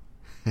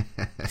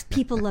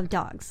 People love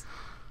dogs.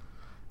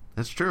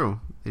 That's true.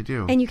 They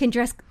do. And you can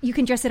dress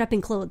it up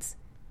in clothes,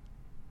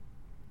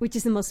 which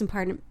is the most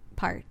important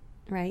part,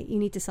 right? You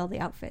need to sell the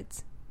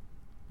outfits.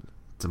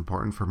 It's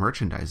important for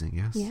merchandising,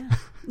 yes.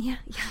 Yeah.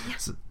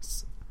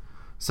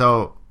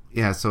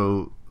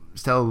 So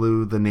Stella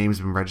Lou, the name's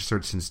been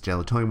registered since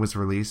Gelatoni was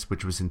released,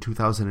 which was in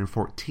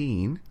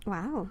 2014.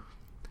 Wow.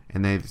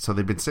 And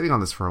they've been sitting on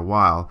this for a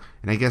while,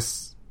 and I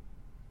guess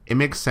it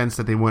makes sense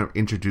that they wouldn't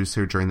introduce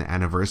her during the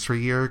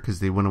anniversary year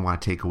because they wouldn't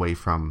want to take away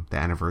from the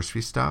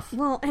anniversary stuff.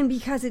 Well, and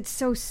because it's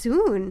so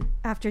soon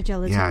after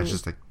Gelatoni. Yeah, it's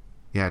just like,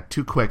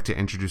 too quick to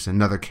introduce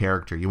another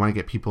character. You want to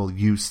get people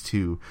used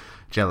to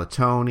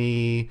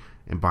Gelatoni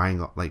and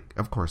buying, like,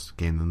 of course,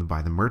 getting them to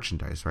buy the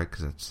merchandise, right?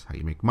 Because that's how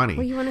you make money.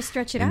 Well, you want to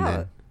stretch it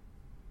out.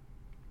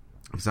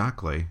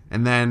 Exactly.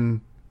 And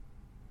then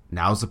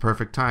now's the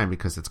perfect time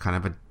because it's kind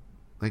of a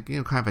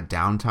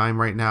downtime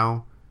right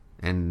now.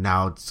 And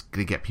now it's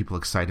going to get people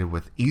excited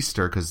with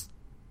Easter because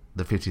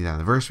the 50th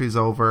anniversary is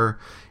over.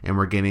 And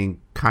we're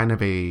getting we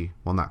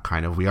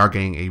are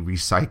getting a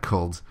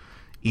recycled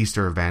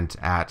Easter event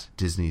at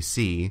Disney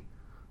Sea.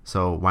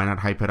 So why not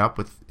hype it up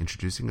with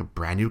introducing a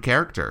brand new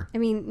character? I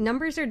mean,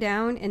 numbers are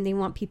down and they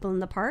want people in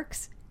the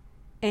parks.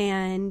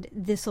 And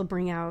this will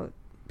bring out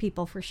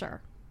people for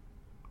sure.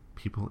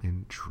 People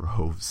in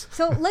droves.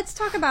 So let's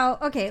talk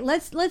about, okay,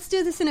 let's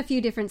do this in a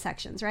few different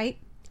sections, right?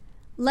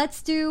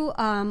 Let's do,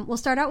 we'll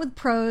start out with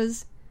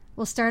pros.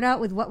 We'll start out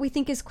with what we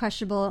think is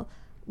questionable.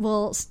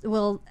 We'll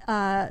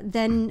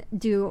then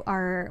do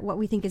our, what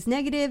we think is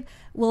negative.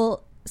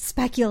 We'll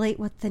speculate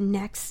what the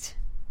next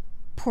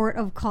port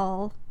of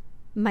call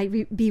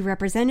might be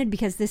represented,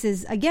 because this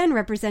is, again,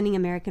 representing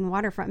American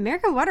Waterfront.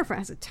 American Waterfront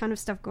has a ton of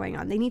stuff going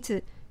on. They need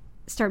to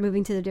start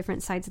moving to the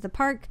different sides of the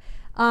park.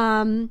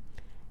 And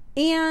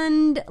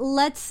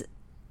let's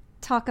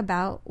talk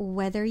about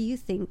whether you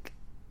think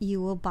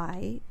you will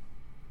buy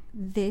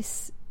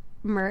this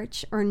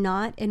merch or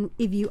not, and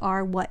if you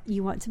are, what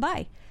you want to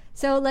buy.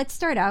 So let's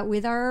start out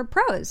with our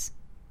pros,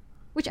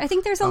 which I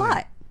think there's a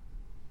lot.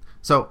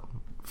 So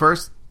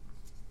first,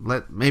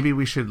 maybe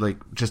we should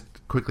just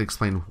quickly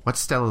explain what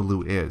Stella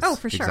Lou is. Oh,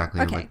 for sure.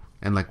 Exactly. Okay.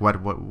 And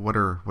what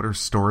her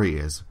story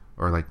is,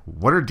 or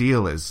what her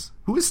deal is.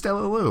 Who is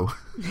Stella Lou?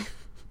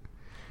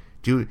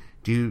 Do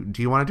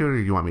you want to do it, or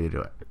do you want me to do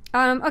it?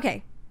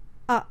 Okay.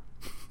 Well,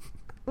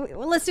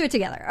 let's do it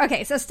together.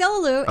 Okay, so Stella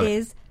Lou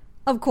is,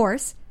 of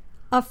course,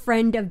 a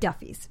friend of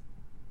Duffy's.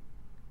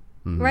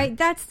 Mm-hmm. Right?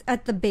 That's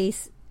at the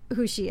base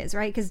who she is,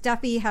 right? Because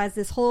Duffy has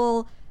this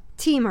whole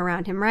team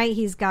around him, right?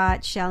 He's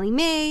got Shelly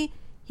May,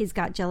 he's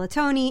got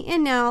Gelatoni,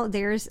 and now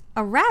there's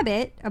a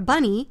rabbit, a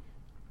bunny.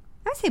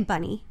 I say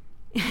bunny.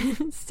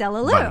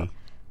 Stella Lou. Bunny.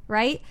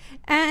 Right?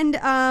 And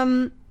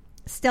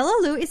Stella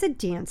Lou is a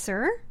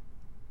dancer,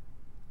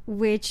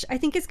 which I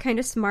think is kind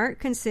of smart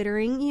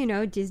considering,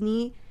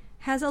 Disney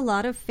has a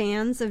lot of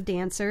fans of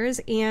dancers,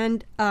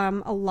 and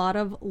a lot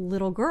of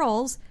little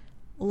girls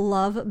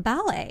love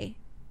ballet,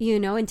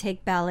 and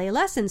take ballet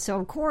lessons. So,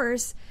 of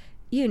course,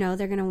 they're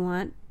going to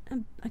want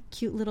a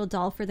cute little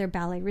doll for their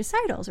ballet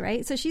recitals,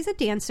 right? So she's a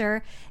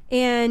dancer,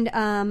 and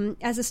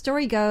as the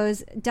story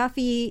goes,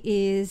 Duffy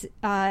is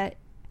I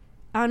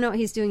don't know what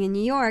he's doing in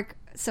New York,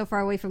 so far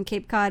away from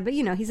Cape Cod, but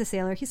he's a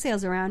sailor. He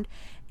sails around,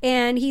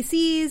 and he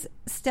sees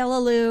Stella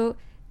Lou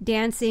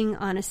dancing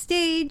on a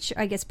stage,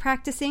 I guess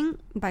practicing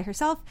by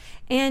herself,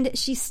 and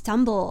she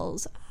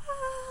stumbles.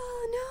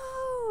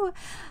 Oh no!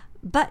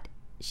 But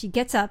she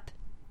gets up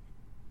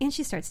and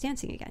she starts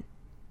dancing again.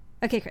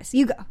 Okay, Chris,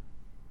 you go.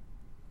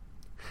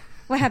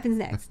 What happens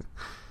next?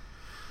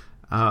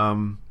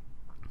 I'm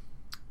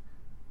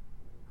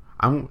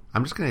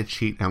just going to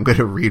cheat. I'm going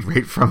to read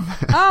right from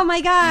Oh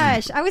my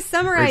gosh, I was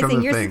summarizing.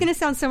 Right Yours is going to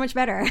sound so much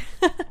better.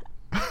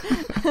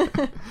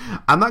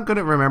 I'm not good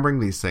at remembering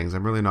these things.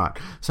 I'm really not.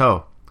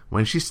 So,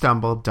 when she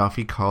stumbled,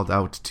 Duffy called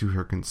out to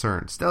her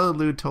concern. Stella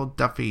Lou told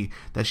Duffy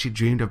that she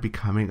dreamed of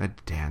becoming a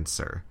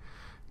dancer.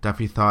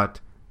 Duffy thought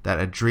that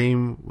a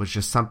dream was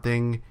just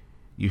something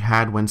you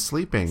had when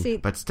sleeping.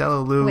 But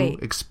Stella Lou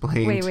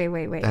explained...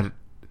 Wait.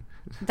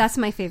 That's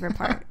my favorite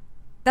part.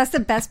 That's the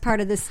best part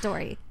of this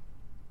story.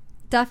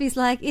 Duffy's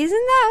like, isn't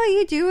that what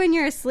you do when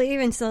you're asleep?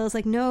 And Stella's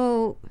like,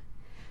 no,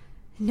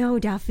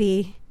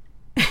 Duffy.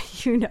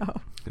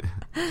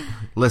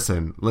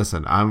 Listen,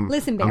 I'm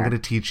going to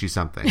teach you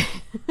something.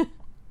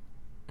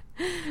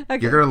 Okay.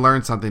 You're going to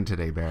learn something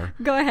today, Bear.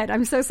 Go ahead.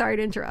 I'm so sorry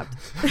to interrupt.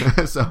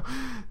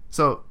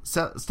 So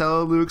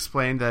Stella Lou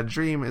explained that a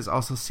dream is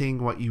also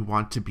seeing what you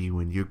want to be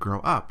when you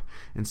grow up.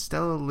 And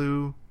Stella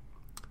Lou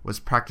was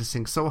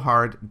practicing so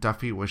hard,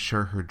 Duffy was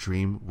sure her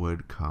dream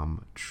would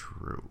come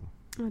true.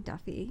 Oh,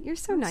 Duffy, you're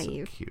so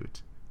naive. So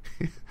cute.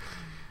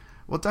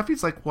 Well,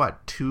 Duffy's like,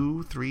 what,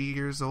 2-3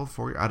 years old?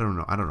 4 years? I don't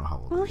know how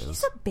old he is. Well,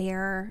 he's a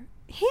bear.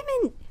 Him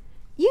and...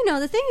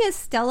 the thing is,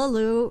 Stella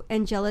Lou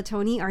and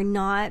Gelatoni are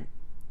not,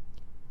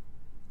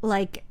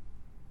 like,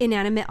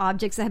 inanimate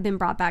objects that have been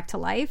brought back to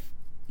life,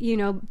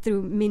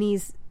 through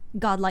Minnie's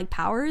godlike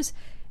powers.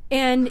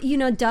 And,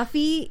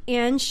 Duffy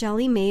and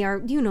Shelly May are,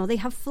 they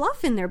have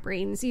fluff in their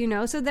brains,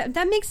 so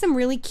that makes them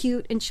really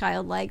cute and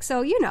childlike.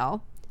 So,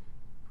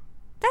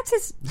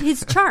 that's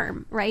his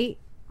charm, right?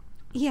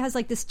 He has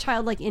like this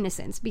childlike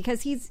innocence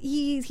because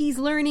he's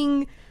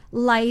learning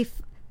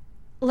life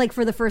like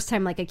for the first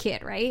time like a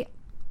kid, right?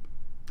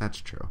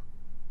 That's true.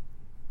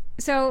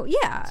 So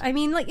yeah, I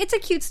mean, like, it's a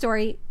cute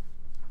story.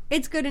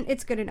 It's good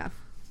enough.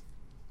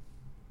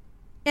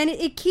 And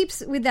it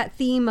keeps with that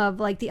theme of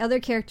like the other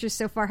characters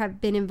so far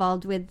have been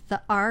involved with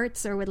the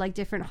arts or with like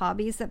different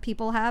hobbies that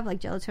people have.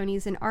 Like Gelatoni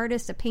is an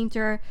artist, a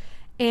painter,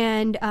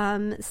 and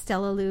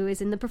Stella Lou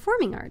is in the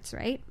performing arts,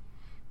 right?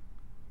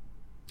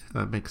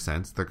 That makes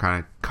sense. They're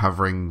kind of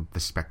covering the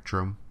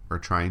spectrum, or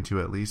trying to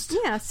at least.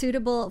 Yeah,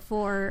 suitable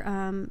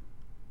for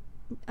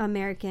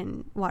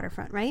American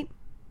waterfront, right?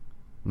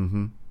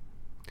 Mm-hmm.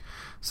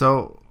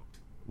 So,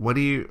 what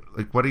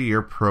are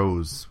your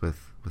pros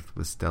with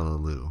Stella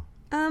Lou?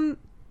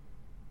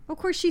 Of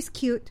course, she's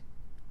cute.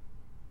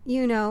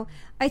 I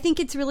think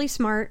it's really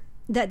smart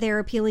that they're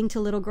appealing to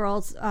little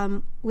girls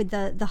with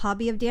the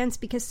hobby of dance,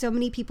 because so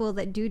many people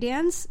that do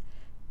dance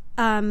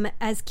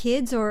as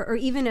kids or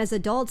even as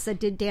adults that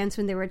did dance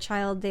when they were a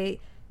child, they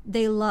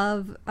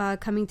love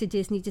coming to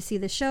Disney to see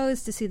the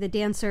shows, to see the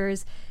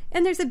dancers.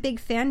 And there's a big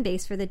fan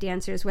base for the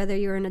dancers, whether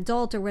you're an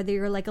adult or whether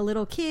you're like a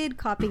little kid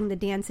copying the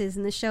dances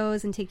and the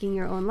shows and taking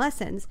your own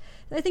lessons.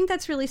 I think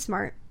that's really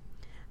smart.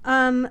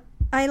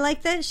 I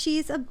like that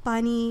she's a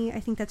bunny. I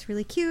think that's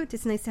really cute.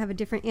 It's nice to have a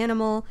different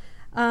animal.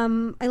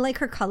 I like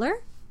her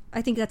color.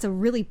 I think that's a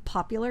really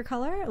popular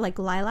color, like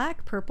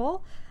lilac,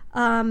 purple.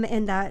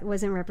 And that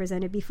wasn't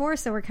represented before,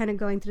 so we're kind of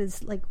going through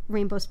this like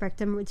rainbow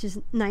spectrum, which is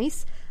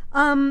nice.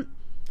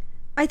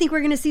 I think we're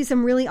going to see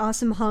some really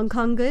awesome Hong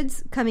Kong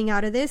goods coming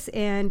out of this,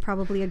 and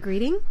probably a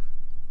greeting,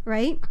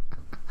 right?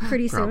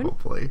 Pretty soon.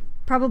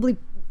 Probably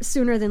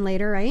sooner than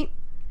later, right?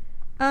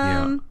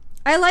 Yeah.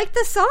 I like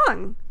the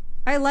song.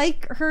 I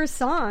like her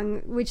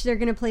song, which they're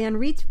going to play on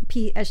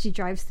repeat as she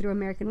drives through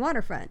American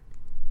waterfront.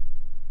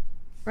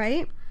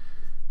 Right?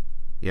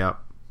 Yep.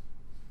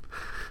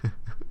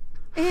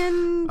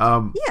 And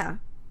yeah.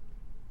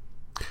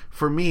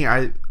 For me,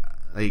 I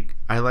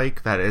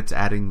like that it's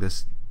adding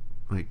this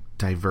like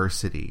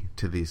diversity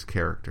to these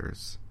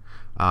characters.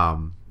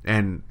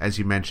 And as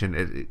you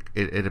mentioned,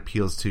 it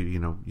appeals to,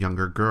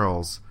 younger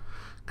girls,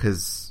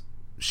 because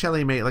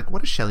Shelly May, like,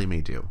 what does Shelly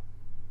May do?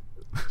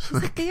 She's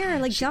like, a bear,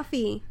 like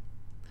Duffy.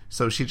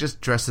 So she just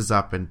dresses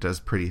up and does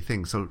pretty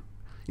things. So,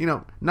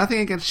 nothing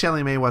against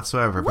Shelly May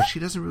whatsoever, but she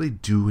doesn't really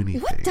do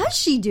anything. What does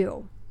she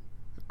do?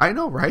 I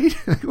know, right?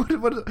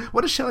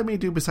 What does Shelly May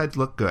do besides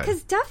look good?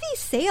 Because Duffy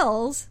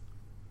sails,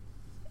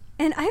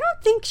 and I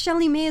don't think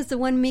Shelly May is the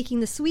one making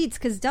the sweets,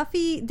 because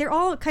Duffy, they're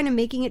all kind of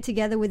making it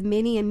together with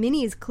Minnie, and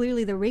Minnie is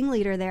clearly the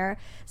ringleader there.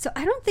 So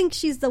I don't think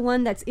she's the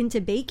one that's into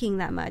baking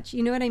that much.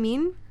 You know what I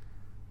mean?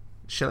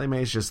 Shelly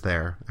May's just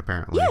there,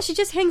 apparently. Yeah, she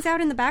just hangs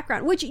out in the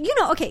background, which,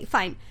 okay,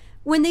 fine.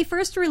 When they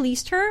first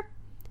released her,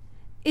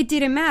 it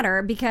didn't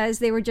matter because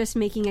they were just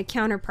making a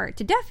counterpart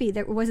to Duffy.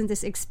 There wasn't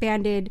this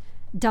expanded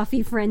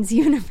Duffy Friends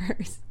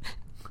universe.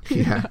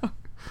 Yeah.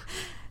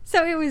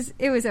 So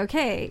it was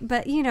okay.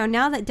 But, you know,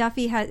 now that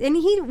Duffy has, and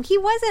he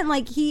wasn't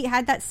like, he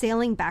had that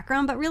sailing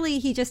background, but really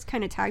he just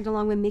kind of tagged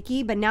along with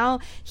Mickey. But now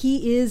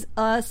he is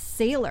a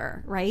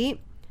sailor, right?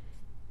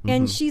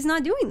 And she's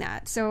not doing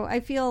that. So I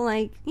feel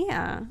like,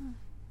 yeah.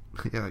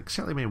 Yeah, like,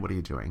 Shelley Mae, what are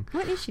you doing?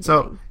 What is she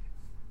doing?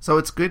 So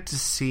it's good to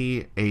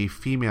see a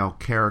female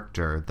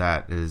character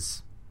that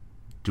is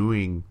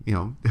doing, you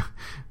know,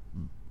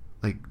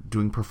 like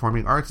doing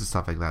performing arts and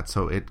stuff like that.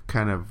 So it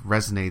kind of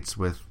resonates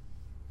with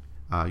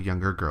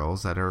younger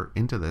girls that are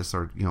into this,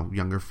 or, you know,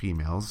 younger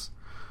females,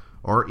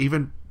 or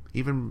even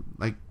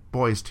like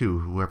boys too,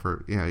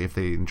 whoever, you know, if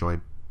they enjoy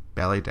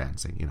ballet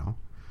dancing, you know.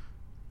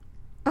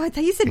 Oh, I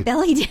thought you said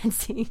belly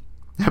dancing.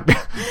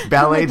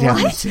 Ballet like,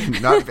 dancing,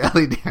 not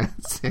belly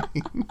dancing.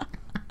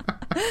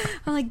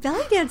 I'm like,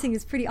 belly dancing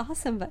is pretty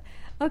awesome, but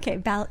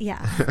okay,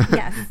 yes.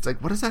 It's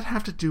like, what does that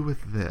have to do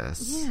with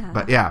this? Yeah.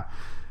 But yeah,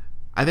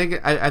 I think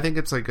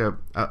it's like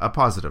a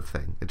positive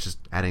thing. It's just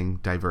adding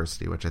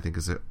diversity, which I think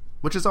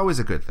which is always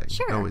a good thing.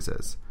 Sure. It always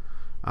is.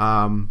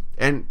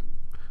 And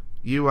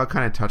you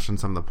kind of touched on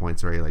some of the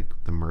points where, like,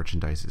 the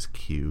merchandise is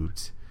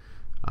cute.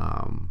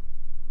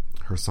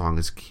 Her song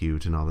is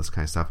cute and all this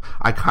kind of stuff.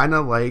 I kind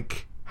of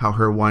like how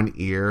her one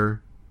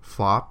ear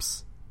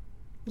flops.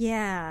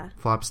 Yeah.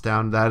 Flops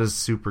down. That is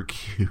super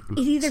cute. It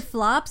either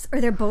flops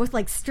or they're both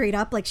like straight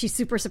up, like she's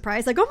super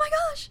surprised, like, oh my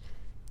gosh.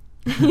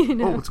 You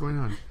know? Oh, what's going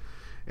on?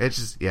 It's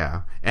just,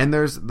 yeah. And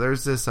there's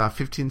this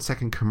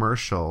 15-second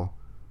commercial,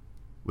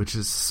 which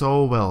is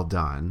so well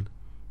done.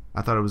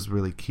 I thought it was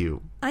really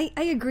cute. I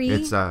agree.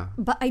 It's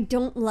but I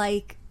don't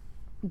like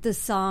the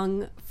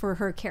song for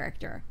her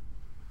character.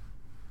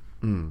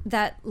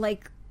 That,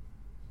 like,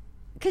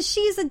 because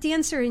she's a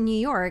dancer in New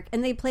York,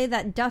 and they play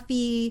that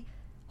Duffy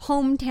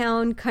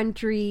hometown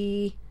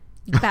country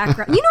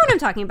background. You know what I'm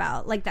talking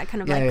about? Like that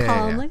kind of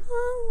calm, like,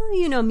 oh,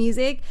 you know,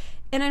 music.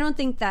 And I don't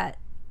think that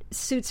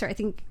suits her. I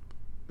think,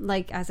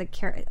 like, as a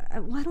character,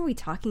 what are we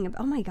talking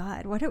about? Oh my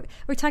God,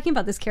 we're talking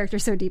about this character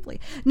so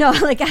deeply. No,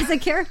 like, as a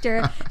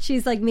character,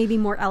 she's like maybe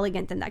more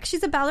elegant than that. 'Cause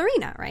she's a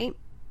ballerina, right?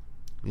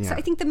 Yeah. So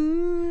I think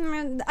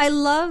I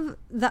love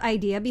the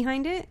idea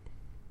behind it.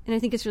 And I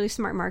think it's really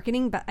smart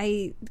marketing, but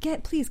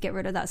please get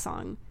rid of that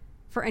song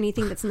for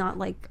anything that's not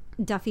like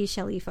Duffy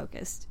Shelley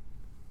focused.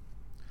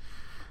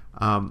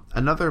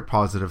 Another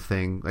positive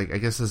thing, like, I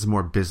guess this is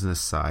more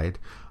business side.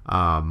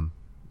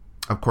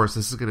 Of course,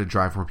 this is going to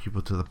drive more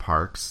people to the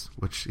parks,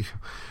 which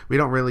we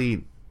don't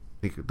really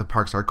think. The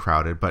parks are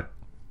crowded, but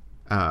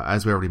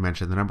as we already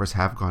mentioned, the numbers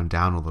have gone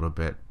down a little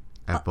bit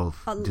at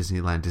both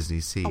Disneyland, Disney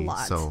Sea. A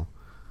lot.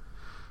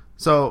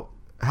 So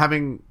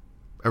having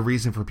a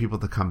reason for people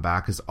to come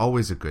back is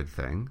always a good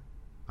thing.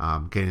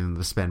 Getting them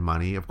to spend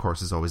money, of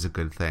course, is always a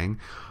good thing.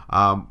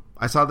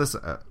 I saw this.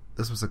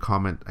 This was a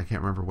comment. I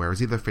can't remember where. It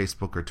was either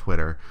Facebook or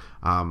Twitter.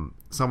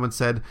 Someone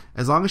said,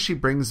 "As long as she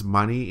brings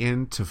money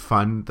in to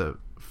fund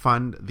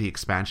the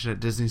expansion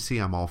at Disney Sea,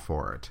 I'm all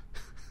for it."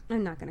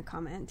 I'm not going to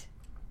comment.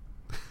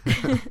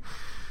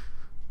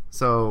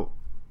 So,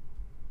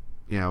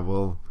 yeah,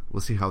 we'll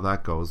see how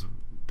that goes.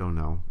 Don't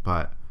know,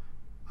 but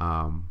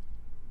I'm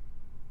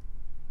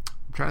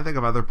trying to think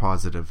of other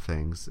positive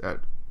things.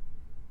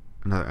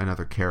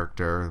 Another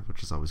character,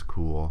 which is always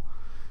cool.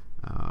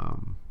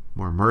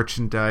 More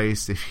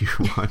merchandise, if you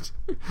want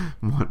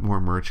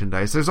more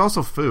merchandise. There's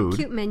also food.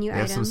 Cute menu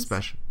items.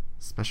 Some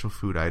special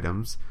food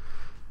items.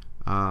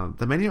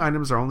 The menu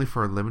items are only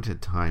for a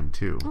limited time,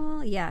 too.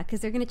 Well, yeah, because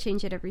they're going to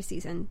change it every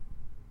season.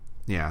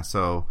 Yeah,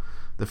 so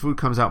the food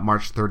comes out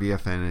March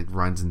 30th, and it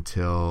runs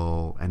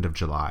until end of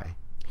July.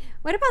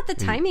 What about the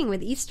timing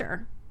with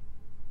Easter?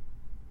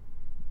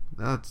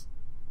 That's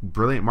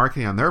brilliant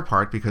marketing on their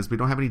part, because we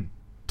don't have any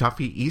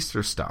Duffy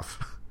Easter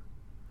stuff.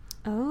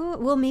 Oh,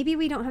 well, maybe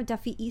we don't have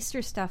Duffy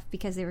Easter stuff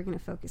because they were going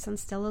to focus on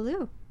Stella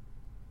Lou.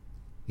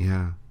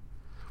 Yeah.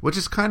 Which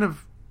is kind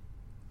of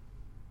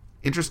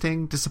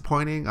interesting,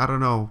 disappointing. I don't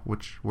know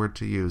which word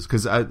to use,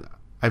 because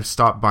I've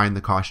stopped buying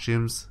the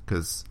costumes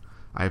because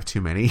I have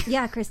too many.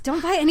 Yeah, Chris,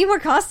 don't buy any more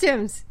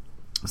costumes.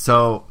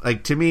 So,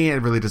 like, to me,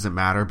 it really doesn't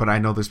matter, but I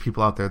know there's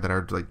people out there that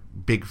are, like,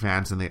 big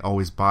fans and they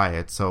always buy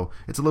it, so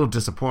it's a little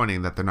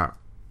disappointing that they're not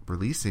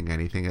releasing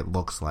anything, it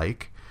looks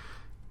like.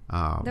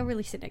 They'll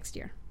release it next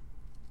year.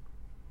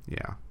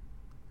 Yeah.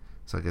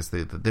 So I guess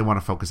they want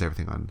to focus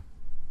everything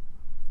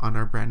on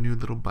our brand new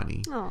little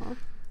bunny. Aww.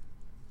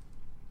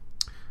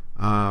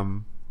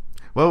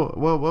 Well,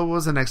 what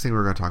was the next thing we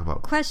were going to talk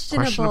about?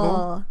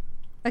 Questionable.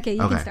 Okay,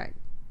 you can start.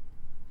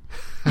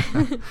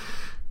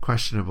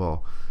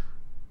 Questionable.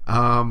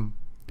 How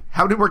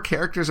many more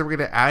characters are we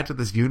going to add to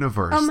this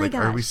universe? Oh my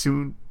gosh. Are we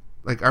soon?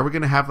 Like, are we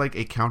going to have like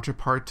a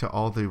counterpart to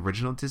all the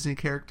original Disney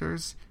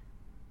characters?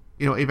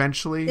 You know,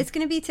 eventually. It's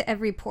going to be to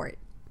every port.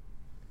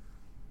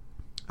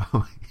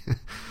 Oh,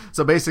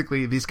 so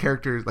basically, these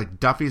characters,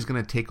 like Duffy's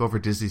going to take over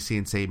Disney Sea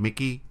and say,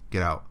 "Mickey,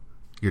 get out.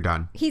 You're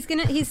done."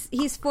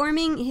 He's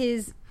forming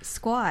his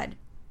squad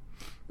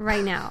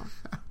right now,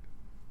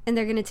 and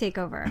they're going to take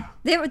over.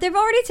 They've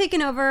already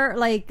taken over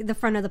like the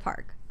front of the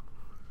park.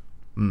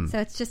 So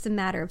it's just a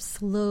matter of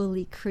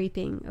slowly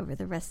creeping over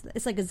the rest of it.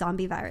 It's like a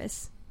zombie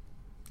virus.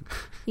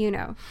 You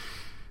know.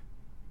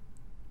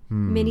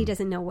 Minnie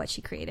doesn't know what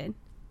she created.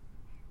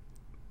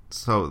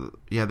 So,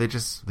 yeah, they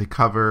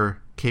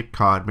cover Cape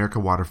Cod, America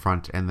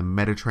waterfront, and the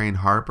Mediterranean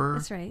harbor.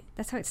 That's right.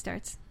 That's how it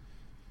starts.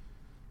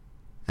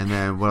 And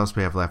then what else do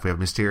we have left? We have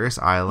Mysterious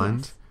Island.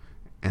 Yes.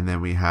 And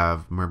then we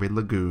have Mermaid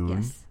Lagoon.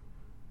 Yes.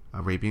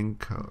 Arabian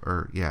Coast.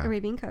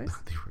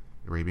 The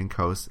Arabian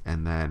Coast.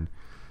 And then,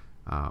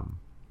 oh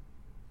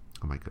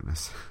my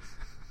goodness.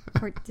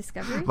 Port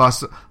Discovery?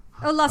 Lost River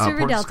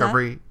Port Delta.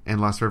 Discovery and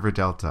Lost River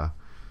Delta.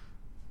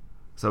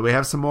 So we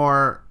have some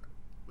more.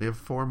 We have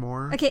 4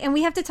 more. Okay, and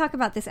we have to talk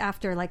about this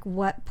after. Like,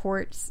 what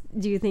ports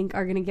do you think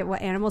are going to get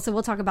what animals? So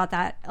we'll talk about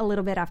that a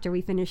little bit after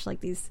we finish, like,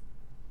 these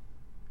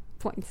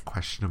points.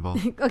 Questionable.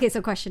 Okay, so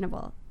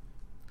questionable.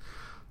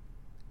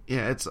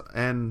 Yeah,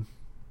 and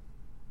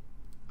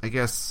I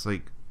guess,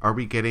 like, are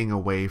we getting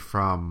away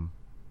from,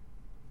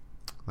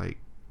 like,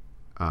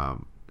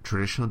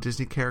 traditional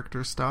Disney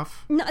character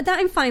stuff? No,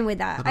 I'm fine with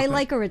that. I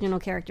like original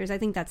characters. I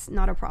think that's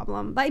not a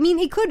problem. But I mean,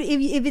 it could,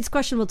 if it's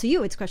questionable to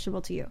you, it's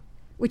questionable to you,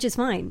 which is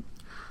fine.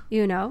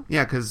 You know?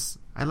 Yeah, because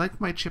I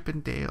like my Chip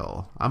and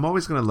Dale. I'm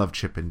always going to love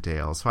Chip and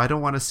Dale, so I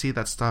don't want to see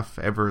that stuff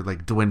ever,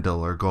 like,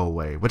 dwindle or go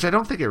away, which I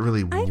don't think it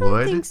really would. I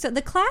don't think so.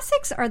 The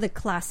classics are the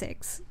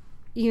classics,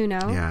 you know?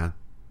 Yeah,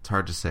 it's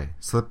hard to say.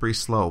 Slippery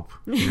slope.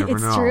 You never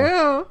It's know.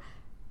 true.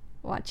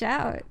 Watch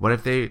out. What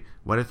if they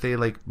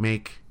like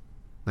make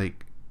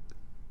like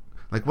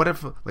what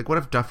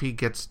if Duffy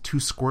gets 2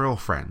 squirrel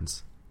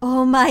friends?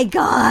 Oh my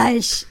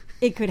gosh.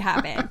 It could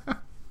happen.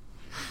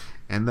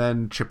 And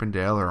then Chip and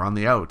Dale are on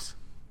the out.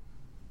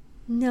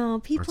 No,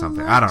 people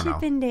something. love I don't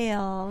Chip know. and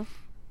Dale.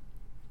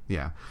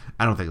 Yeah.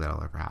 I don't think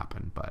that'll ever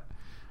happen, but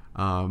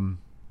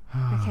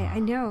Okay, I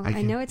know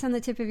it's on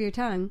the tip of your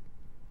tongue.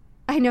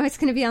 I know it's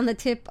going to be on the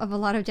tip of a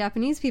lot of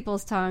Japanese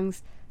people's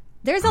tongues.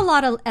 There's a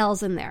lot of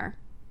L's in there.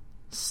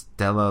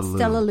 Stella Lou.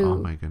 Stella Lou. Oh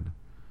my goodness.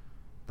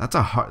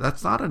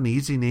 That's not an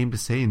easy name to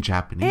say in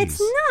Japanese.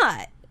 It's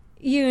not,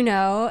 you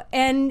know.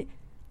 And,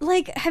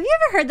 like, have you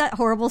ever heard that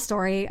horrible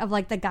story of,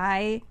 like, the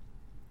guy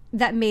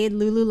that made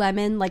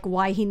Lululemon, like,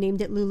 why he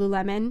named it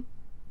Lululemon?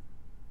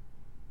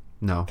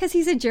 No. Because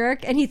he's a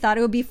jerk and he thought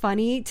it would be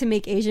funny to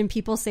make Asian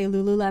people say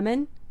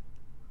Lululemon.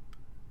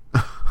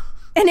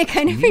 And it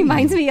kind of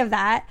reminds me of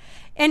that.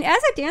 And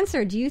as a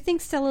dancer, do you think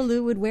Stella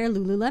Lou would wear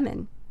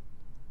Lululemon?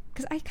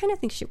 Because I kind of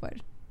think she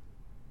would.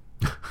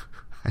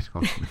 I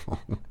don't know.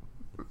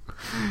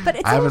 But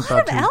it's I a haven't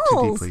lot thought of too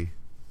L's. deeply.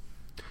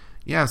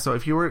 Yeah, so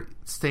if you were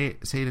say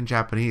it in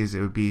Japanese,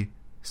 it would be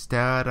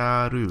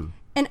Steraru.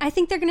 And I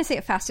think they're going to say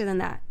it faster than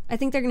that. I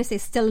think they're going to say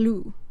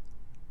Stelu.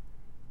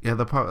 Yeah,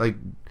 like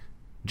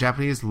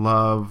Japanese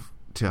love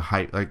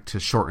to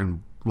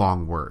shorten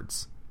long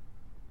words.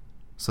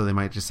 So they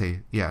might just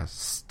say, yeah,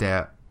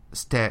 steru.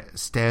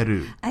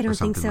 I don't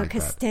think so, like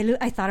because Stelu,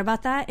 I thought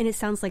about that, and it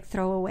sounds like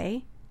throw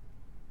away.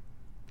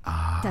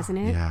 Doesn't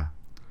it? Yeah.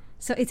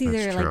 So it's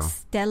either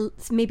That's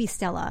like maybe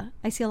Stella.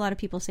 I see a lot of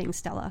people saying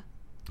Stella.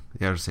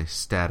 You have to say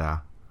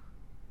stera.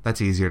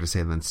 That's easier to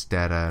say than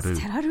steraru.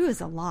 Steraru is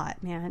a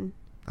lot, man.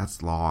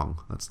 That's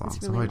long. It's So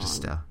really I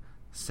just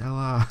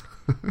Stella.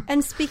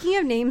 And speaking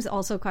of names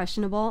also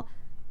questionable,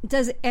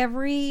 does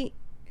every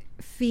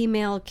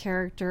female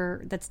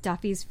character that's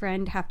Duffy's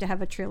friend have to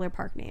have a trailer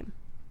park name?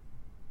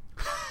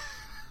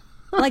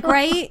 Like,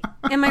 right?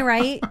 Am I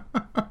right?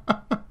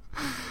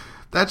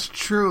 That's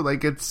true.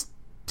 Like, it's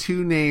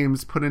 2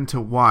 names put into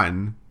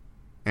one,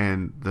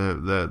 and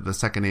the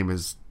second name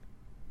is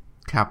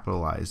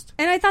capitalized.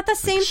 And I thought the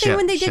same thing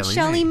when they did Shelley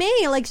Shelley May.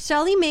 May. Like,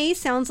 Shelley May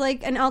sounds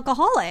like an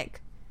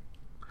alcoholic,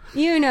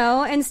 you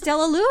know? And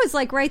Stella Lou is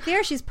like right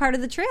there. She's part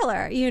of the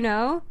trailer, you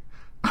know?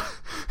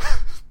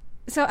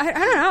 So I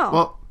don't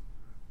know.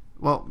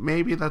 Well,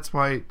 maybe that's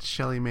why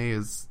Shelley May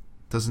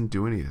doesn't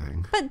do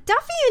anything. But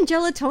Duffy and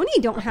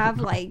Gelatoni don't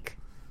have, like,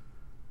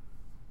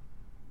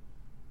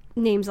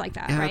 names like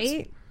that, Yeah,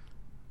 right?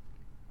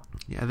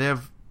 Yeah, they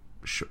have.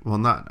 I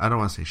don't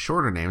want to say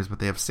shorter names, but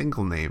they have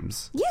single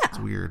names. Yeah. It's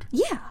weird.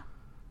 Yeah.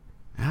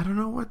 I don't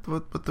know what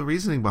the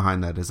reasoning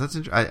behind that is. That's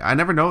I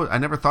never know. I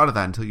never thought of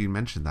that until you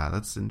mentioned that.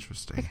 That's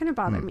interesting. It kind of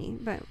bothered me,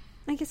 but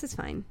I guess it's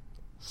fine.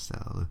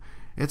 So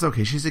it's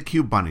okay. She's a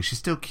cute bunny. She's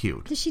still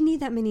cute. Does she need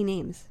that many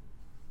names?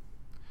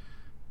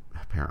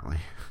 Apparently.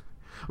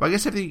 Well, I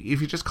guess if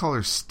you just call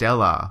her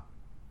Stella.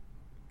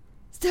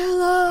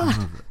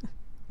 Stella!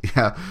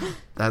 Yeah,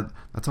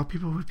 that's all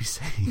people would be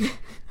saying.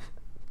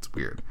 It's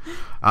weird.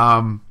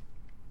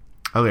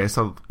 Okay,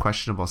 so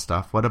questionable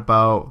stuff. What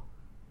about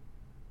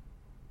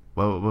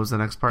what was the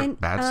next part? And,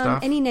 Bad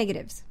stuff? Any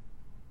negatives?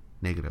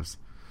 Negatives.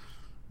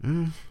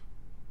 I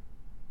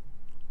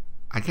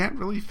can't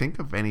really think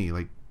of any,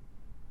 like,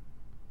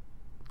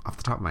 off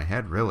the top of my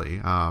head, really.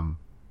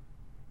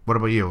 What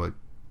about you? Like,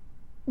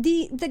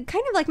 The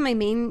kind of like my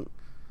main,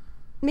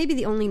 maybe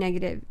the only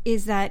negative,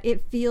 is that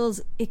it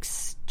feels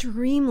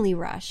extremely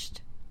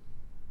rushed.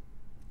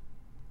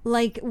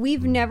 Like,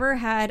 we've never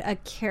had a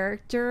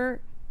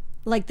character,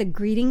 like the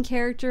greeting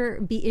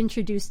character, be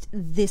introduced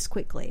this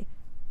quickly.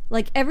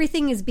 Like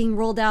everything is being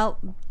rolled out,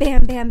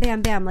 bam, bam,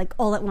 bam, bam, like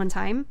all at one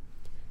time,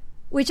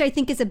 which I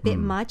think is a bit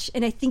much,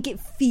 and I think it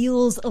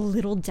feels a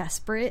little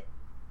desperate.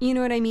 You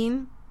know what I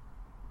mean?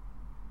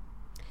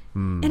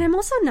 And I'm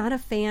also not a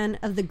fan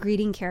of the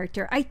greeting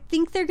character. I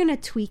think they're going to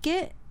tweak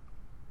it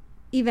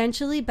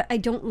eventually, but I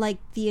don't like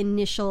the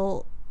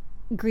initial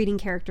greeting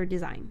character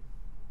design.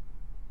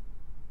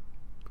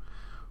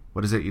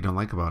 What is it you don't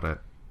like about it?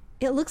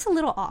 It looks a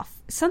little off.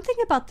 Something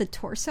about the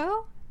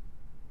torso.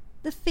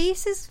 The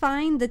face is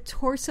fine. The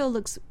torso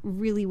looks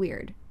really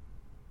weird.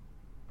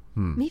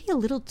 Maybe a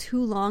little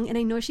too long. And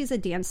I know she's a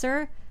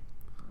dancer,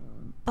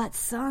 but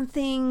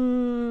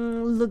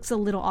something looks a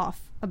little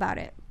off about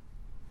it.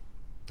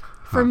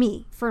 For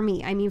me.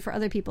 I mean, for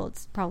other people,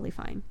 it's probably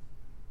fine.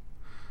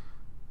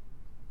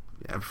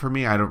 Yeah, for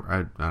me, I don't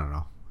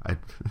know. I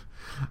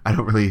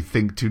don't really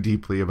think too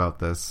deeply about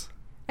this.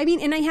 I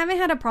mean, and I haven't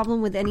had a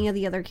problem with any of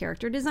the other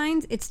character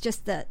designs. It's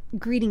just the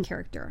greeting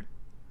character.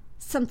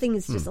 Something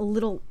is just a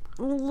little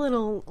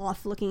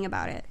off looking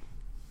about it.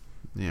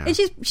 Yeah. And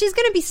she's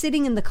going to be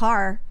sitting in the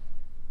car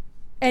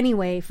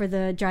anyway for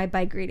the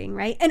drive-by greeting,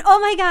 right? And oh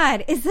my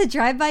God, is the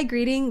drive-by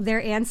greeting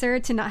their answer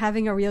to not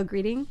having a real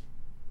greeting?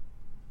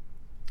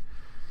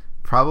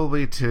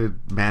 Probably to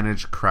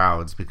manage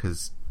crowds,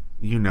 because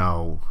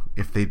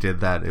if they did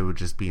that, it would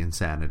just be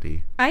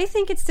insanity. I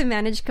think it's to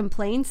manage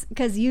complaints,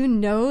 because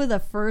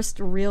the first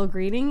real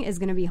greeting is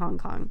going to be Hong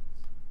Kong.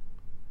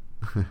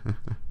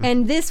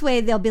 And this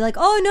way they'll be like,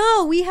 oh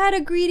no, we had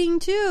a greeting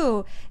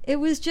too. It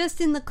was just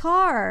in the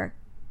car.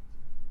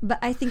 But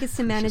I think it's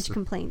to manage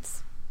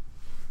complaints.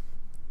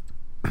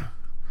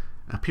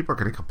 People are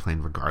going to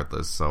complain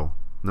regardless, so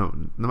no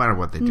matter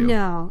what they do.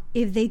 No,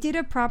 if they did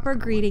a proper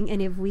greeting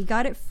and if we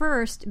got it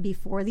first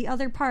before the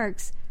other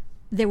parks,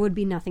 there would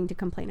be nothing to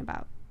complain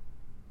about.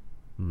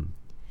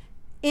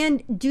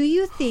 And do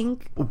you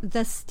think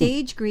the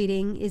stage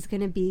greeting is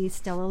going to be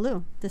Stella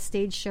Lu? The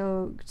stage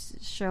show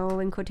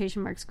in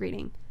quotation marks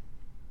greeting?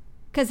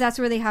 Because that's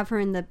where they have her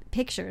in the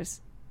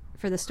pictures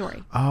for the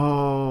story.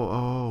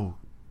 Oh,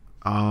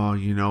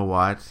 you know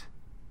what?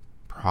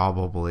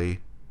 Probably.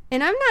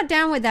 And I'm not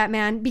down with that,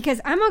 man,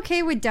 because I'm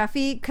okay with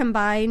Duffy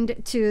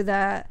combined to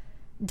the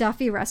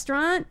Duffy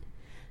restaurant.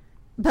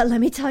 But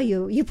let me tell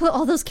you, you put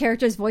all those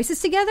characters'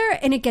 voices together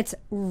and it gets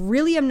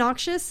really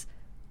obnoxious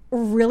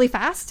really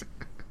fast.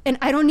 And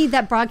I don't need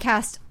that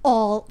broadcast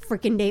all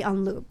freaking day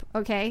on loop,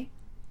 okay?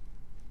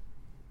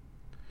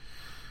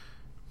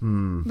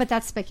 But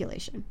that's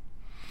speculation.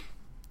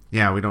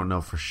 Yeah, we don't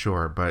know for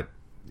sure, but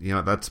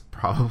that's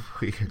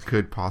probably a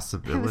good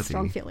possibility. I have a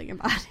strong feeling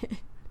about it.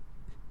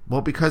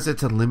 Well, because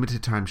it's a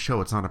limited time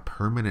show, it's not a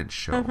permanent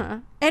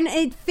show. And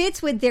it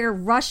fits with their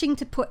rushing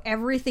to put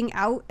everything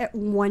out at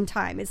one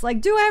time. It's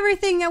like, do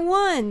everything at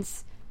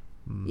once,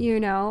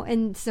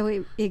 and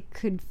so it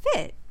could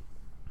fit.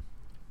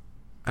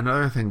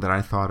 Another thing that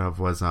I thought of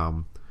was,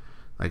 so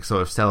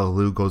if Stella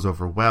Lu goes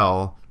over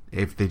well,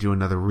 if they do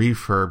another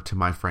refurb to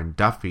My Friend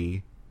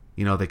Duffy,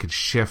 they could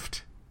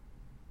shift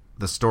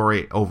the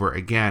story over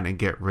again and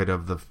get rid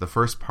of the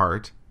first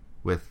part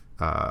with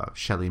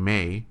Shelley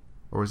May.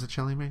 Or was it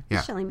Shelley May?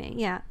 Yeah. Shelley May,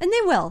 yeah. And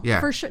they will,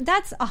 for sure.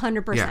 That's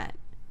 100%. Yeah.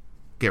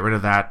 Get rid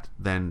of that,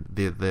 then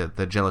the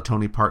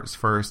Gelatoni part's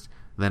first,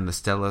 then the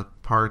Stella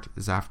part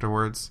is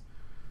afterwards.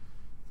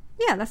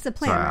 Yeah, that's the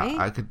plan, right?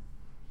 I could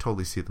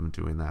totally see them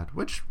doing that,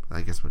 which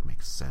I guess would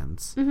make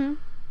sense. But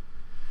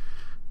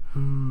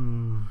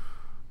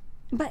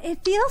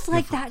it feels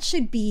like that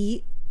should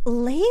be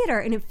later,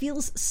 and it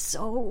feels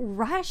so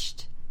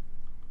rushed,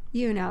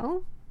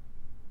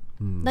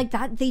 Like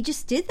that, they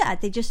just did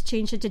that. They just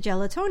changed it to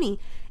Gelatoni.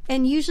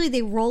 And usually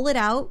they roll it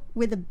out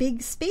with a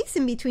big space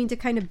in between to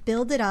kind of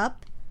build it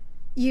up,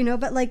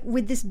 but like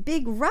with this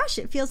big rush,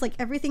 it feels like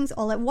everything's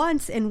all at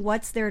once and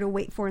what's there to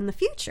wait for in the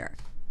future.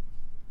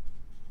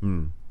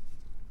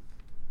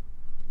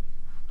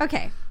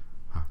 Okay.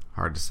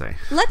 Hard to say.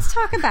 Let's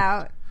talk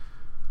about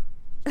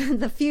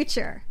the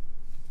future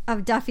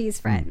of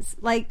Duffy's friends.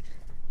 Like,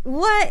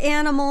 what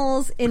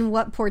animals in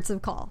what ports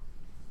of call?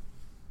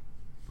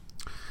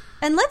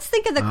 And let's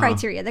think of the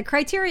criteria. The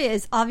criteria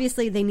is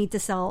obviously they need to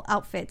sell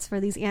outfits for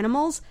these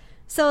animals,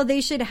 so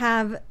they should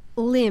have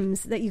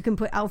limbs that you can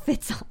put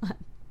outfits on.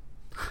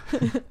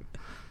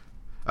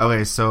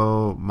 Okay,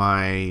 so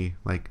my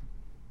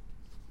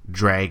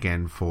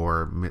dragon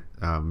for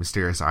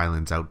Mysterious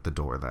Island's out the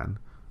door then.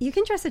 You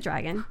can dress a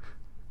dragon.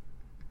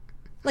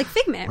 Like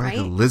Figment, or right?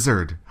 Like a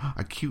lizard.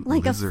 A cute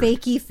lizard. Like a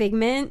fakey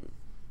Figment.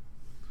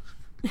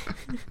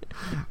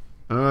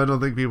 I don't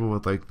think people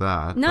would like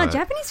that. No,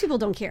 Japanese people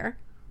don't care.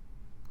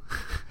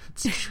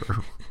 It's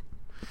true.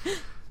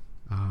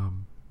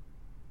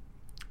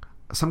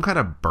 Some kind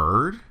of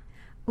bird?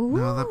 Ooh,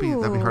 no, that'd be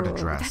hard to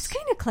dress. That's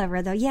kind of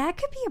clever, though. Yeah, it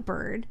could be a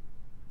bird.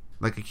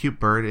 Like a cute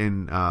bird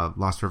in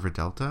Lost River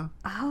Delta?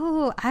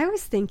 Oh, I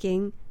was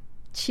thinking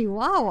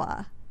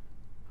Chihuahua.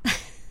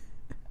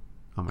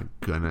 Oh my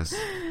goodness.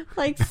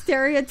 Like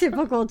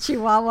stereotypical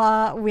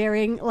Chihuahua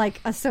wearing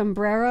like a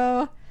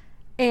sombrero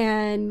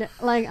and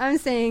I'm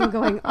saying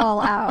going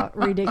all out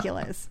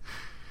ridiculous.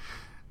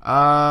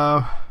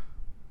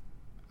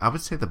 I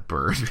would say the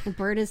bird. The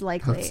bird is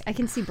likely. I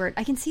can see bird.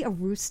 I can see a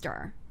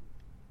rooster.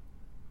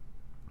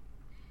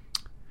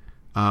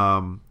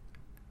 And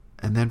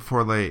then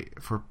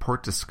for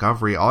Port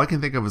Discovery, all I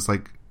can think of is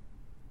like.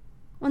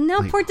 Well,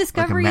 now Port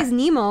Discovery is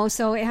Nemo,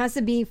 so it has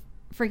to be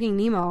freaking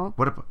Nemo.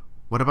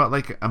 What about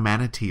like a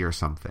manatee or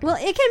something? Well,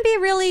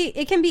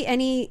 it can be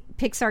any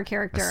Pixar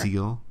character. A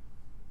seal?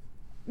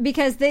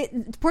 Because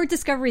Port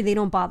Discovery, they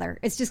don't bother.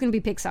 It's just going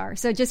to be Pixar.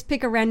 So just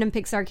pick a random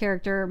Pixar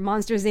character,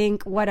 Monsters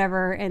Inc.,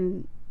 whatever,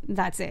 and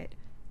that's it.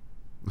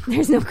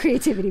 There's no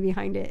creativity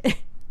behind it.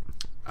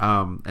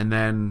 And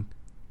then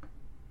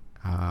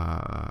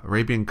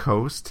Arabian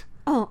Coast.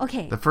 Oh,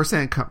 okay. The first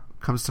thing that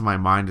comes to my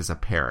mind is a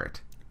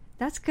parrot.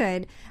 That's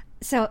good.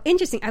 So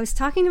interesting. I was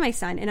talking to my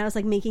son and I was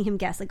like making him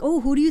guess, like,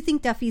 oh, who do you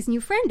think Duffy's new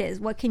friend is?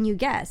 What can you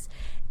guess?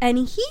 And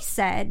he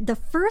said the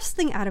first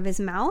thing out of his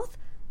mouth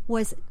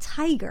was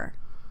tiger.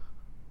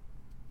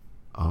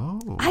 Oh.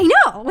 I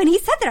know. When he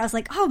said that, I was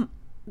like, oh,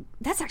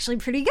 that's actually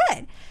pretty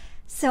good.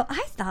 So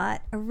I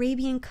thought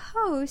Arabian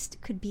Coast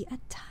could be a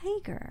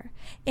tiger.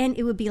 And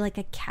it would be like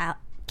a cat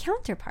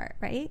counterpart,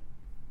 right?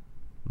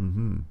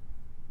 Mm-hmm.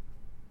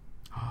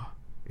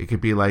 It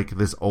could be like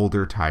this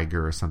older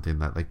tiger or something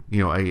that, like,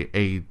 you know,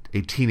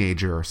 a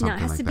teenager or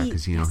something like that.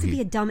 Because, you know, it has to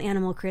be a dumb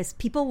animal, Chris.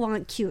 People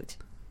want cute.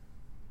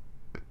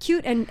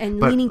 Cute and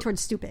leaning towards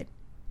stupid.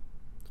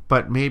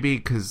 But maybe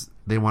because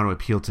they want to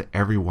appeal to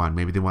everyone.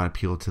 Maybe they want to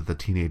appeal to the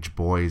teenage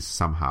boys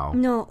somehow.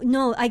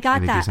 No, I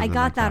got that. I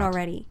got like that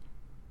already.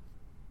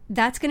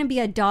 That's going to be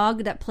a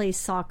dog that plays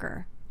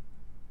soccer.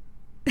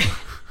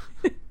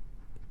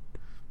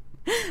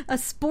 A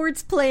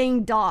sports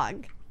playing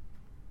dog.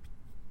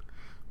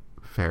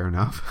 Fair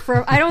enough.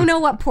 I don't know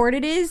what port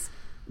it is,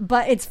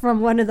 but it's from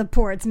one of the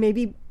ports.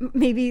 Maybe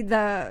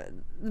the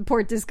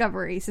Port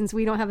Discovery, since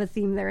we don't have a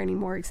theme there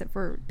anymore except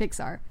for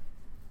Pixar.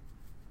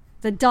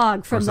 The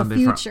dog from the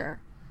future.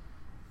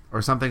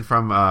 Or something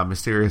from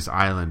Mysterious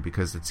Island,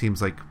 because it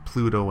seems like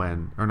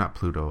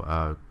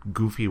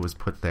Goofy was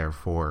put there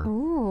for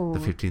the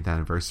 15th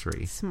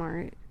anniversary.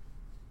 Smart.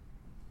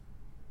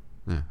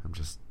 Yeah, I'm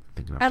just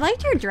thinking. I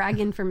liked your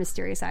dragon for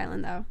Mysterious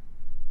Island, though.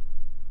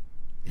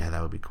 Yeah,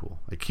 that would be cool.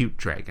 A cute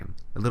dragon.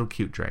 A little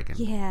cute dragon.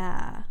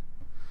 Yeah.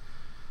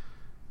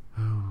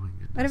 Oh, my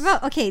goodness. What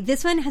about... Okay,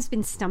 this one has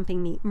been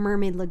stumping me.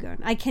 Mermaid Lagoon.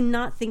 I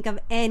cannot think of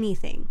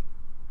anything.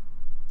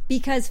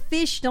 Because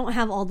fish don't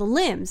have all the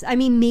limbs. I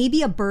mean,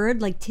 maybe a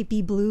bird like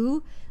Tippy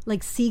Blue,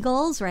 like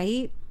seagulls,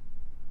 right?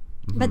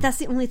 Mm-hmm. But that's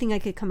the only thing I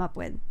could come up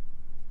with.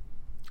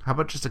 How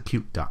about just a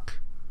cute duck?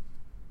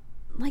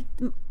 Like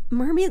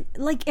mermaid...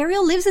 Like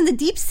Ariel lives in the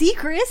deep sea,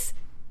 Chris.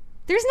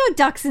 There's no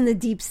ducks in the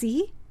deep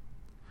sea.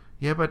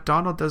 Yeah, but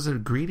Donald does a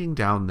greeting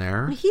down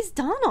there. He's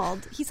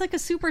Donald. He's like a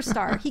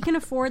superstar. He can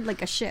afford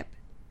like a ship.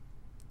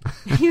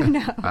 You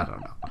know. I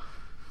don't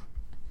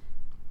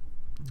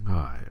know.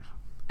 I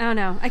don't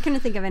know. I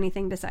couldn't think of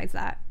anything besides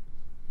that.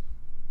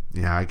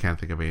 Yeah, I can't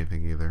think of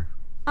anything either.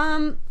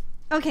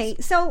 Okay,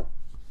 so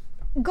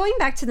going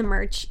back to the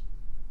merch,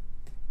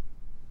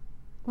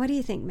 what do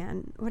you think,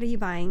 man? What are you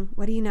buying?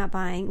 What are you not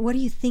buying? What are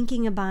you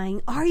thinking of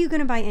buying? Are you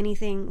going to buy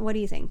anything? What do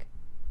you think?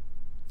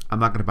 I'm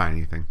not going to buy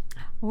anything.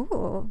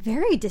 Oh,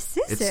 very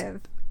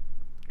decisive.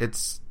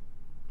 It's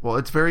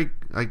very,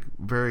 like,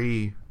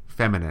 very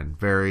feminine,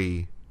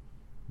 very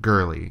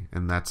girly,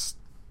 and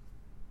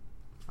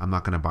I'm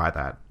not going to buy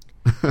that.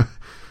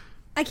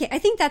 Okay, I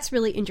think that's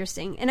really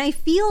interesting. And I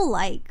feel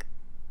like,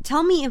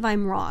 tell me if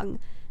I'm wrong,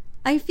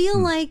 I feel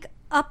like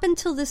up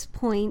until this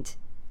point,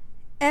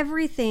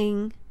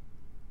 everything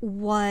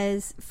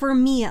was, for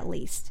me at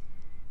least,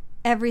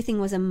 everything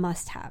was a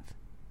must-have.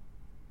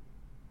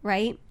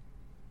 Right?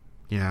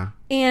 Yeah.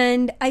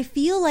 And I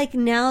feel like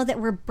now that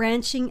we're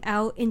branching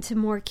out into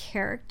more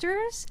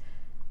characters,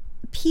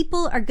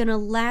 people are going to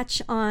latch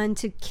on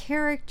to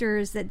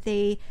characters that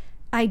they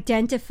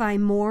identify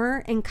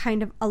more and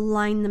kind of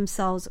align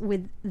themselves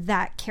with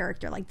that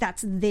character. Like,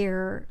 that's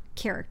their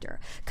character.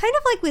 Kind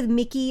of like with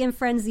Mickey and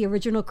Friends, the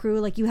original crew.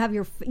 Like, you have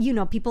your, you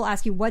know, people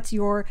ask you, what's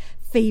your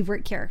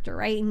favorite character,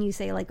 right? And you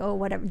say, like, oh,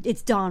 whatever.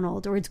 It's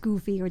Donald, or it's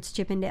Goofy, or it's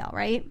Chip and Dale,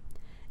 right?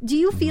 Do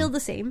you feel the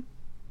same?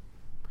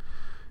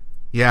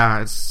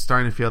 Yeah, it's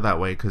starting to feel that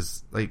way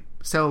because, like,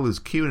 Celalu's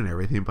cute and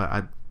everything, but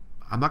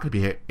I'm not going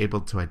to be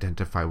able to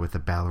identify with a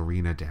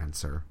ballerina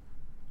dancer.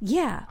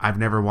 Yeah. I've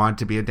never wanted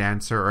to be a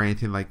dancer or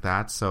anything like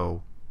that,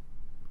 so,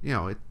 you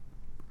know,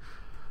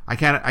 I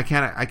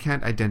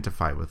can't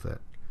identify with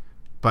it.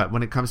 But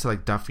when it comes to,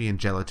 like, Duffy and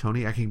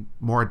Gelatoni, I can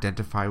more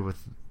identify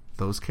with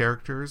those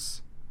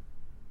characters.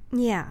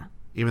 Yeah.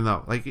 Even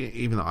though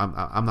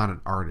I'm not an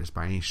artist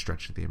by any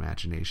stretch of the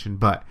imagination,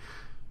 but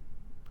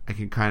I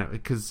can kind of,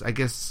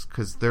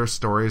 because their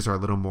stories are a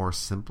little more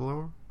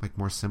simpler, like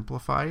more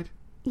simplified.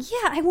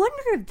 Yeah, I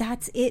wonder if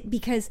that's it,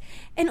 because,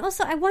 and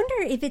also I wonder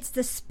if it's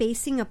the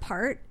spacing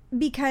apart,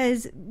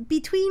 because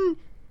between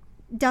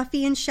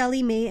Duffy and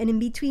Shelley May, and in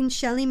between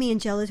Shelley May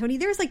and Gelatoni,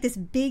 there's like this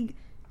big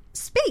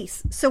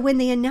space. So when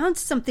they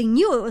announced something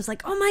new, it was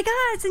like, oh my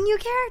god, it's a new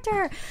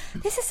character.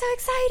 This is so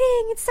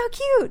exciting. It's so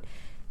cute.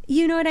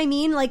 You know what I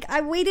mean? Like,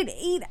 I waited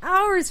 8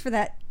 hours for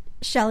that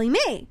Shelly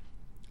May,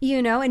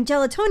 you know, and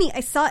Gelatoni, I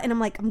saw it and I'm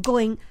like, I'm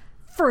going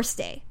first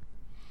day,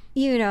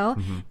 you know,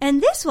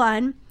 and this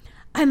one,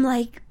 I'm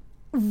like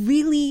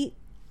really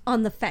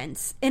on the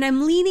fence, and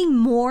I'm leaning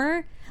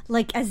more,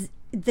 like, as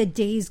the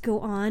days go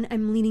on,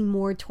 I'm leaning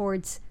more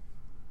towards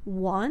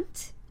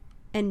want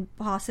and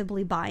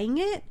possibly buying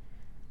it.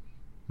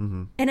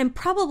 And I'm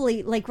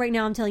probably, like, right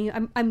now I'm telling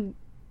you, I'm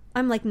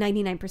like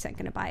 99%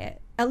 gonna buy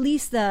it, at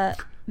least the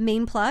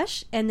main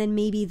plush, and then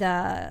maybe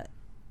the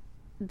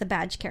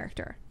badge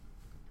character.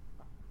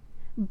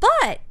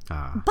 But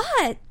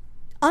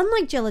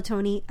unlike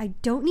Gelatoni, I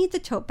don't need the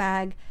tote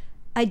bag.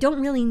 I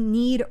don't really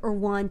need or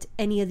want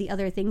any of the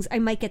other things. I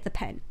might get the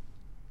pen,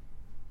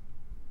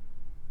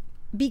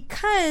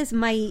 because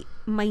my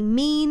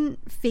main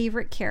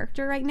favorite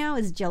character right now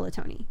is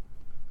Gelatoni.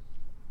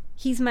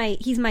 He's my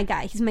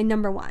guy. He's my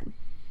number one.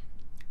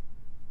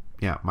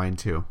 Yeah, mine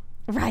too.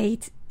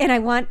 Right. And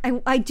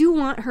I do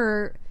want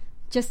her,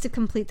 just to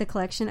complete the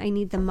collection, I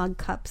need the mug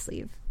cup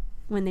sleeve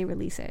when they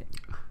release it.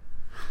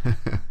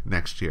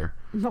 Next year.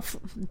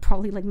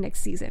 Probably like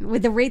next season.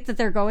 With the rate that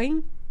they're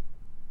going.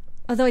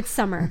 Although it's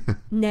summer.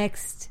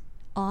 Next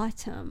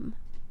autumn.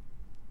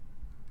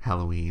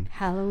 Halloween.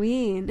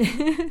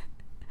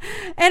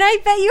 And I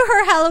bet you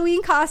her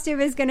Halloween costume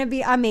is going to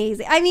be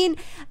amazing. I mean,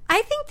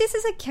 I think this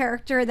is a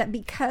character that,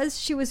 because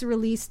she was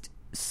released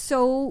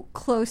so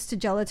close to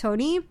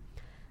Gelatoni,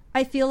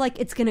 I feel like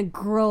it's going to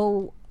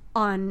grow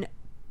on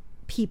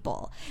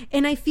people.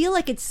 And I feel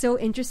like it's so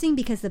interesting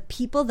because the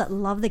people that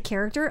love the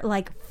character,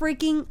 like,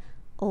 freaking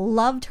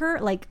loved her,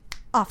 like,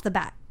 off the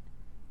bat.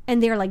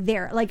 And they're like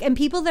there, like, and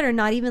people that are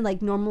not even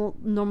like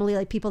normally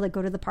like people that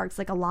go to the parks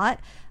like a lot,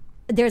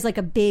 there's like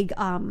a big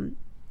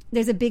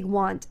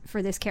want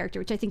for this character,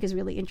 which I think is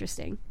really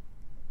interesting.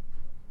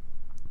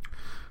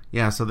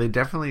 Yeah, so they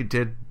definitely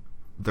did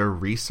their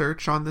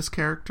research on this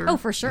character. Oh,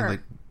 for sure.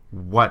 And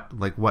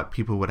what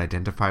people would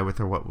identify with,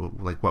 or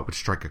what would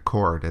strike a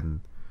chord,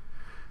 and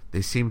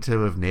they seem to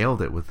have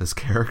nailed it with this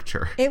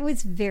character. It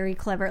was very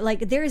clever.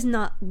 Like, there is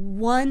not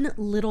one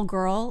little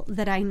girl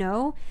that I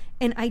know,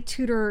 and I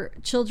tutor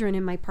children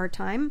in my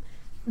part-time,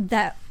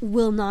 that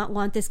will not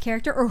want this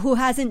character, or who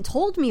hasn't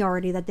told me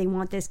already that they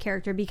want this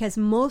character, because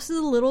most of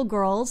the little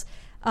girls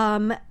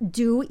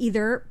do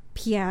either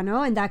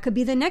piano, and that could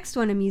be the next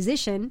one, a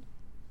musician,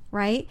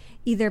 right?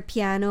 Either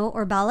piano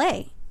or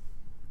ballet,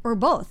 or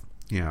both.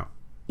 Yeah.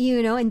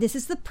 You know, and this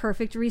is the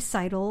perfect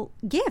recital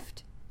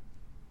gift.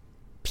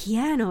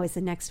 Piano is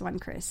the next one,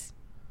 Chris.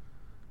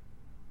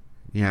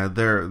 Yeah,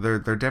 they're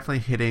definitely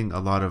hitting a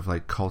lot of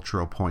like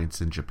cultural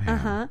points in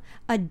Japan.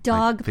 A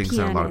dog like, things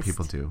pianist. that a lot of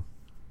people do.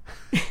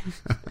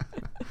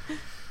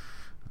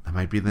 That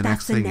might be the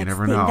next thing. You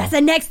never know. That's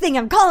the next thing.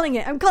 I'm calling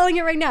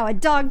it right now. A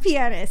dog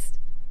pianist.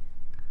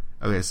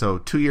 Okay, so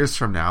 2 years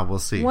from now, we'll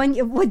see.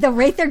 With the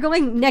rate they're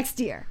going, next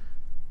year.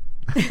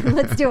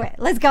 Let's do it.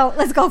 Let's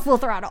go full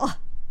throttle.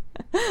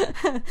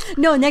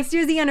 No, next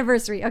year's the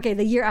anniversary. Okay,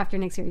 the year after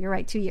next year. You're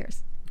right, 2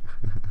 years.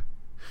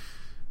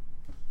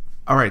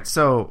 All right,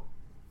 so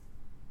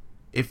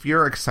if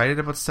you're excited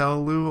about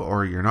Stellaloo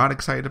or you're not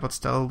excited about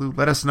Stellaloo,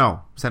 let us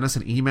know. Send us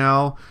an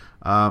email.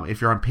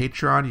 If you're on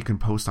Patreon, you can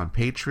post on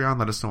Patreon.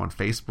 Let us know on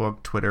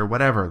Facebook, Twitter,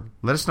 whatever.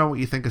 Let us know what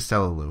you think of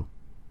Stellaloo.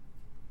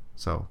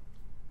 So,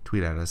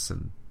 tweet at us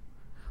and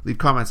leave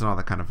comments and all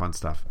that kind of fun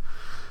stuff.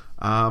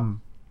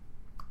 And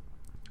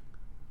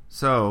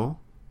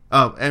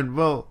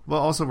we'll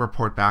also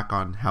report back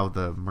on how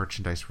the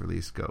merchandise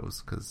release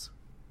goes, because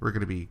we're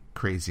going to be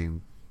crazy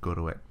and go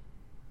to it.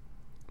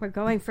 We're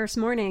going first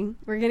morning.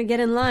 We're going to get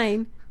in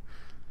line.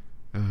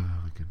 Oh,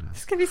 my goodness.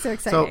 It's going to be so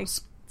exciting.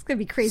 It's going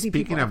to be crazy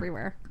people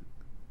everywhere.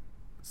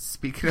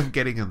 Speaking of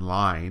getting in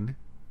line,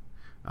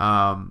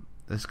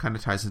 this kind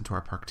of ties into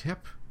our park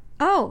tip.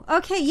 Oh,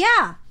 okay,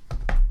 yeah.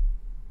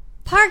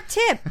 Park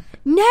tip.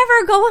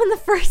 Never go on the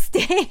first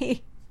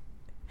day.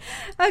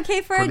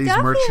 Okay, for a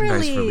Duffy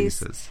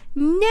release.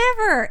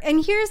 Never.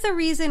 And here's the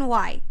reason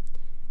why.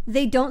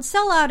 They don't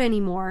sell out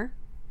anymore.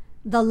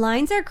 The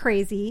lines are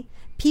crazy.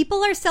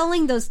 People are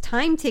selling those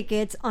time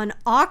tickets on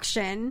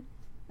auction.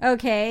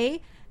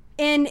 Okay?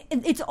 And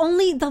it's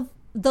only the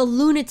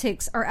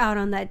lunatics are out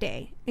on that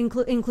day,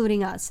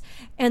 including us.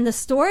 And the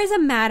store is a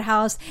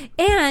madhouse,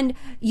 and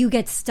you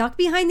get stuck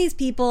behind these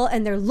people,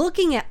 and they're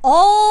looking at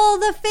all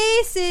the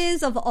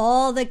faces of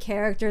all the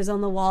characters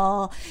on the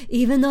wall,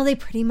 even though they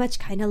pretty much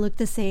kind of look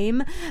the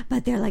same.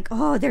 But they're like,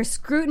 oh, they're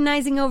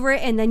scrutinizing over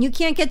it, and then you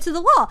can't get to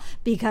the wall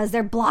because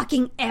they're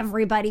blocking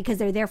everybody, because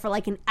they're there for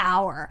like an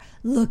hour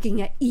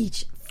looking at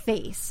each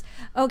face.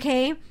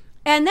 Okay?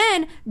 And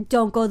then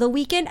don't go the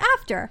weekend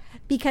after,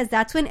 because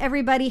that's when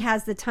everybody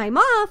has the time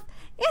off,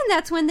 and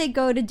that's when they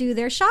go to do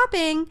their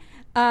shopping,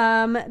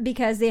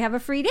 because they have a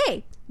free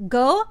day.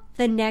 Go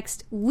the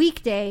next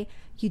weekday.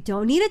 You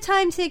don't need a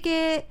time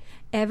ticket.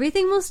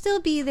 Everything will still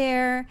be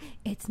there.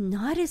 It's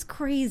not as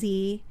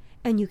crazy,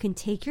 and you can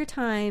take your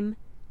time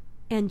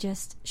and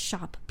just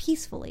shop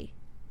peacefully.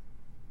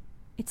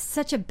 It's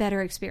such a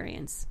better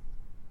experience.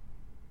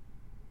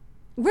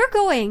 We're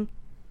going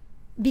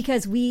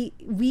because we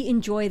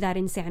enjoy that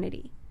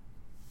insanity.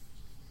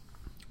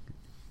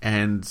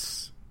 and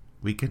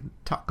we can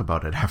talk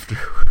about it after.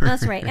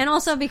 That's right. And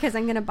also because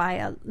I'm going to buy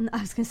I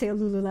was going to say a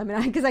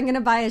Lululemon, because I'm going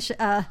to buy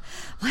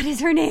what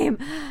is her name?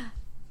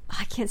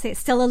 I can't say it.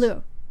 Stella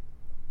Lou.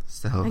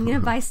 I'm going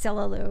to buy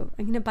Stella Lou.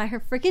 I'm going to buy her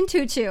freaking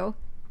tutu.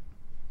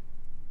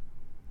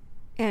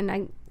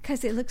 And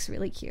because it looks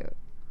really cute.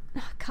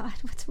 Oh, God,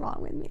 what's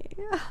wrong with me?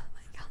 Oh,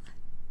 my God.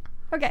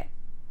 Okay.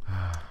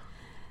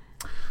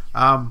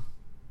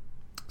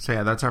 So,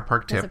 yeah, that's our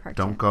park tip.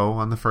 Don't go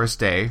on the first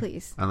day.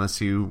 Please.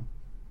 Unless you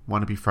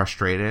want to be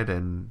frustrated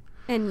and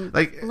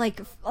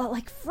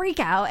like freak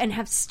out and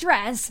have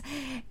stress,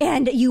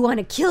 and you want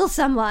to kill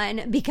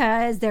someone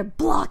because they're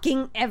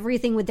blocking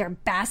everything with their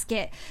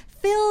basket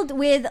filled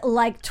with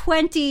like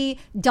 20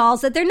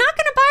 dolls that they're not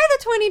going to buy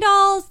the 20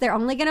 dolls. They're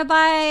only going to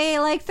buy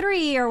like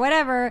 3 or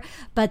whatever,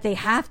 but they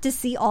have to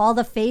see all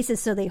the faces,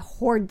 so they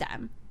hoard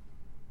them.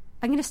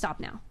 I'm going to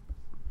stop now.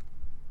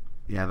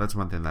 Yeah, that's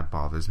one thing that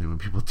bothers me when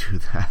people do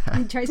that.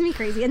 It drives me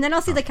crazy. And then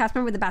I'll see the cast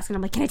member with the basket, and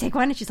I'm like, can I take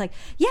one? And she's like,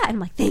 yeah. And I'm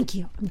like, thank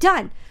you. I'm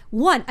done.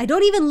 One, I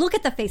don't even look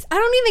at the face. I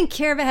don't even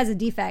care if it has a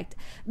defect,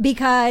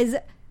 because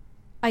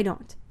I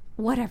don't.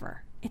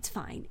 Whatever. It's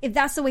fine. If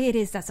that's the way it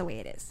is, that's the way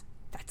it is.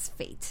 That's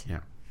fate. Yeah.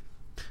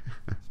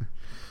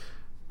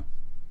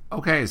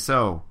 Okay,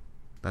 so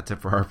that's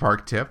it for our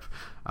park tip.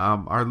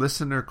 Our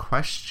listener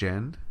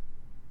question.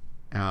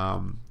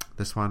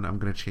 This one I'm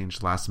going to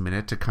change last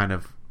minute to kind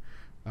of...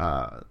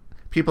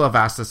 people have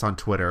asked us on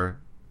Twitter,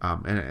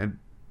 and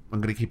I'm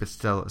going to keep it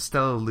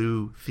Stella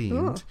Lou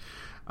themed.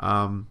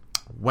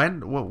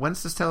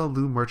 When's the Stella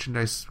Lou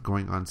merchandise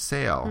going on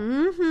sale?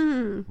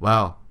 Mm-hmm.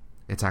 Well,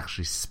 it's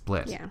actually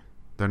split. Yeah.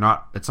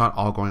 It's not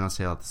all going on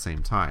sale at the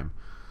same time.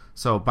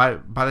 So by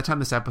the time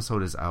this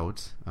episode is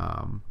out,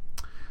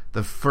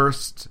 the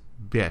first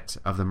bit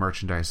of the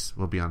merchandise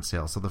will be on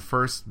sale. So the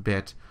first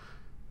bit,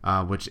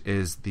 which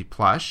is the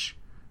plush,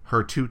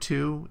 her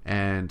tutu,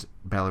 and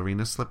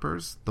ballerina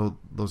slippers,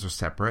 those are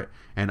separate,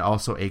 and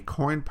also a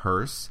coin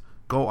purse,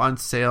 go on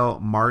sale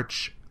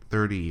March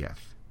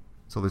 30th.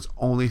 So there's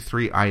only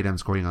 3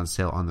 items going on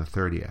sale on the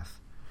 30th.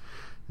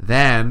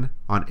 Then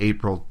on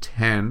April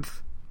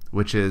 10th,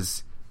 which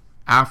is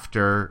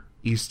after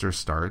Easter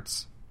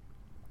starts,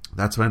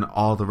 that's when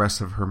all the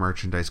rest of her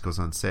merchandise goes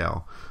on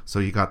sale. So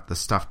you got the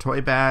stuffed toy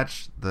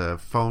badge, the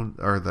phone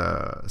or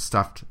the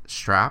stuffed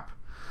strap,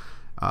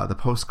 the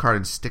postcard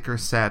and sticker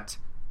set,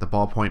 the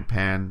ballpoint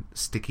pen,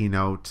 sticky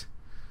note,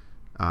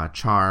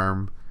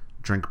 charm,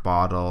 drink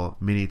bottle,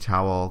 mini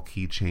towel,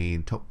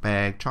 keychain, tote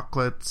bag,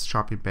 chocolates,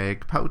 shopping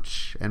bag,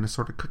 pouch, and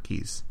assorted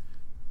cookies.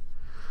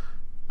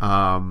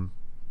 I'm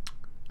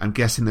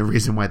guessing the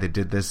reason why they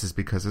did this is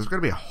because there's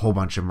going to be a whole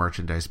bunch of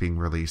merchandise being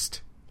released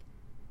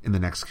in the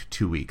next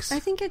 2 weeks. I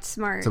think it's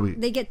smart. So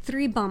they get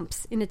 3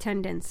 bumps in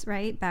attendance,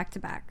 right? Back to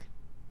back.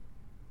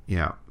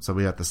 Yeah. So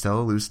we got the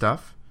Stella Lou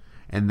stuff.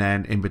 And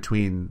then in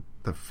between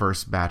the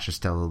first batch of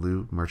Stella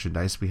Lou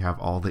merchandise, we have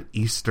all the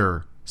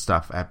Easter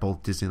stuff at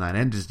both Disneyland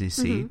and Disney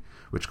Sea,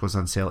 which goes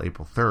on sale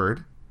April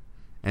 3rd.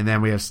 And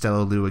then we have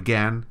Stella Lou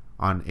again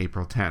on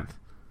April 10th.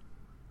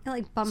 It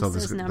like bumps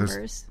those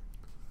numbers.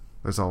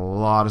 There's a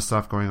lot of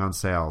stuff going on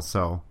sale.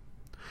 So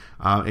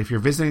if you're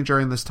visiting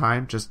during this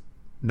time, just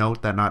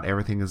note that not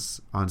everything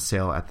is on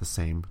sale at the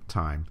same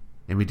time.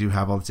 And we do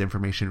have all this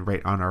information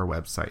right on our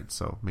website.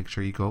 So make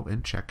sure you go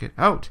and check it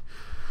out.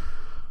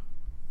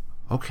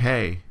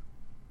 Okay.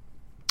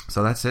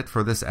 So that's it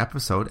for this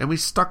episode. And we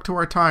stuck to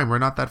our time. We're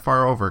not that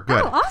far over.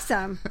 Good. Oh,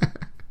 awesome.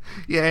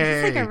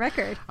 Yay. It's like a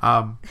record.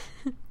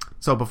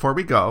 So before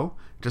we go,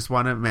 just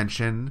want to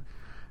mention,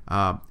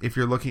 if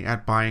you're looking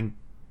at buying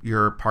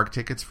your park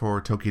tickets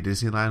for Tokyo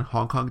Disneyland,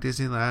 Hong Kong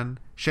Disneyland,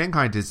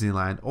 Shanghai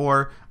Disneyland,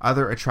 or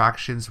other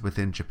attractions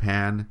within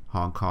Japan,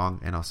 Hong Kong,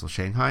 and also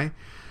Shanghai,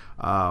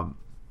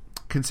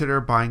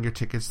 consider buying your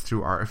tickets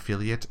through our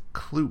affiliate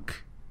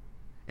Klook.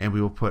 And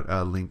we will put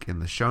a link in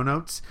the show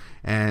notes.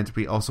 And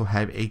we also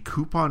have a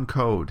coupon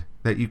code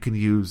that you can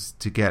use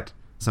to get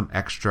some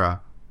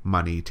extra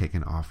money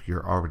taken off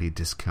your already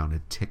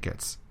discounted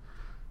tickets.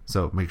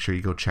 So make sure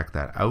you go check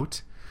that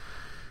out.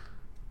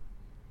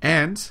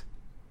 And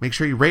make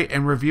sure you rate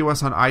and review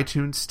us on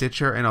iTunes,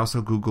 Stitcher, and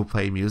also Google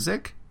Play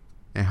Music.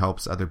 It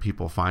helps other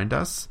people find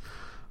us.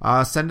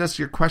 Send us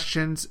your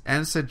questions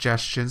and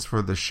suggestions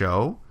for the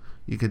show.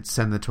 You could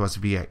send them to us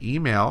via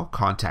email,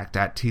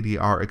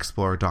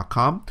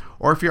 contact@tdrexplorer.com.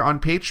 Or if you're on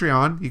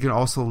Patreon, you can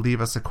also leave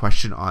us a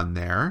question on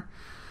there.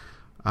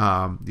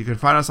 You can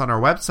find us on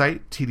our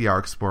website,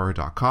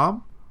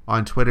 tdrexplorer.com,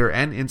 on Twitter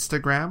and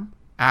Instagram,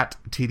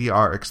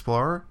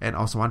 @tdrexplorer, and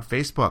also on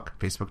Facebook,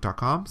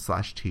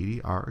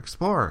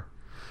 facebook.com/tdrexplorer.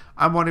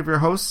 I'm one of your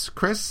hosts,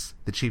 Chris,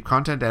 the Chief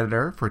Content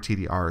Editor for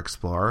TDR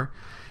Explorer,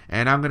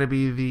 and I'm going to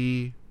be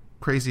the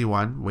crazy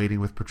one waiting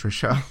with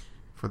Patricia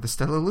for the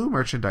Stella Lou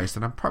merchandise,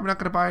 and I'm probably not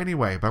going to buy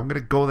anyway, but I'm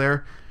going to go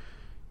there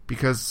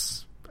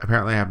because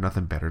apparently I have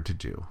nothing better to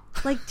do.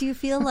 Like, do you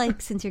feel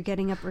like since you're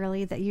getting up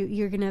early that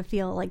you're going to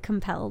feel like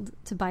compelled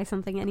to buy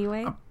something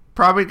anyway? I'm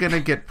probably going to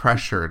get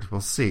pressured.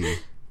 We'll see.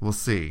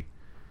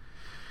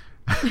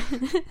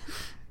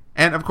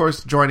 And, of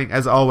course, joining,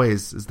 as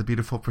always, is the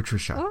beautiful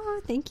Patricia.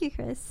 Oh, thank you,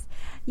 Chris.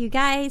 You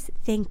guys,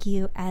 thank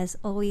you, as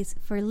always,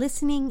 for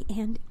listening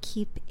and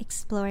keep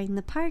exploring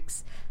the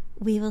parks.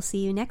 We will see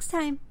you next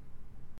time.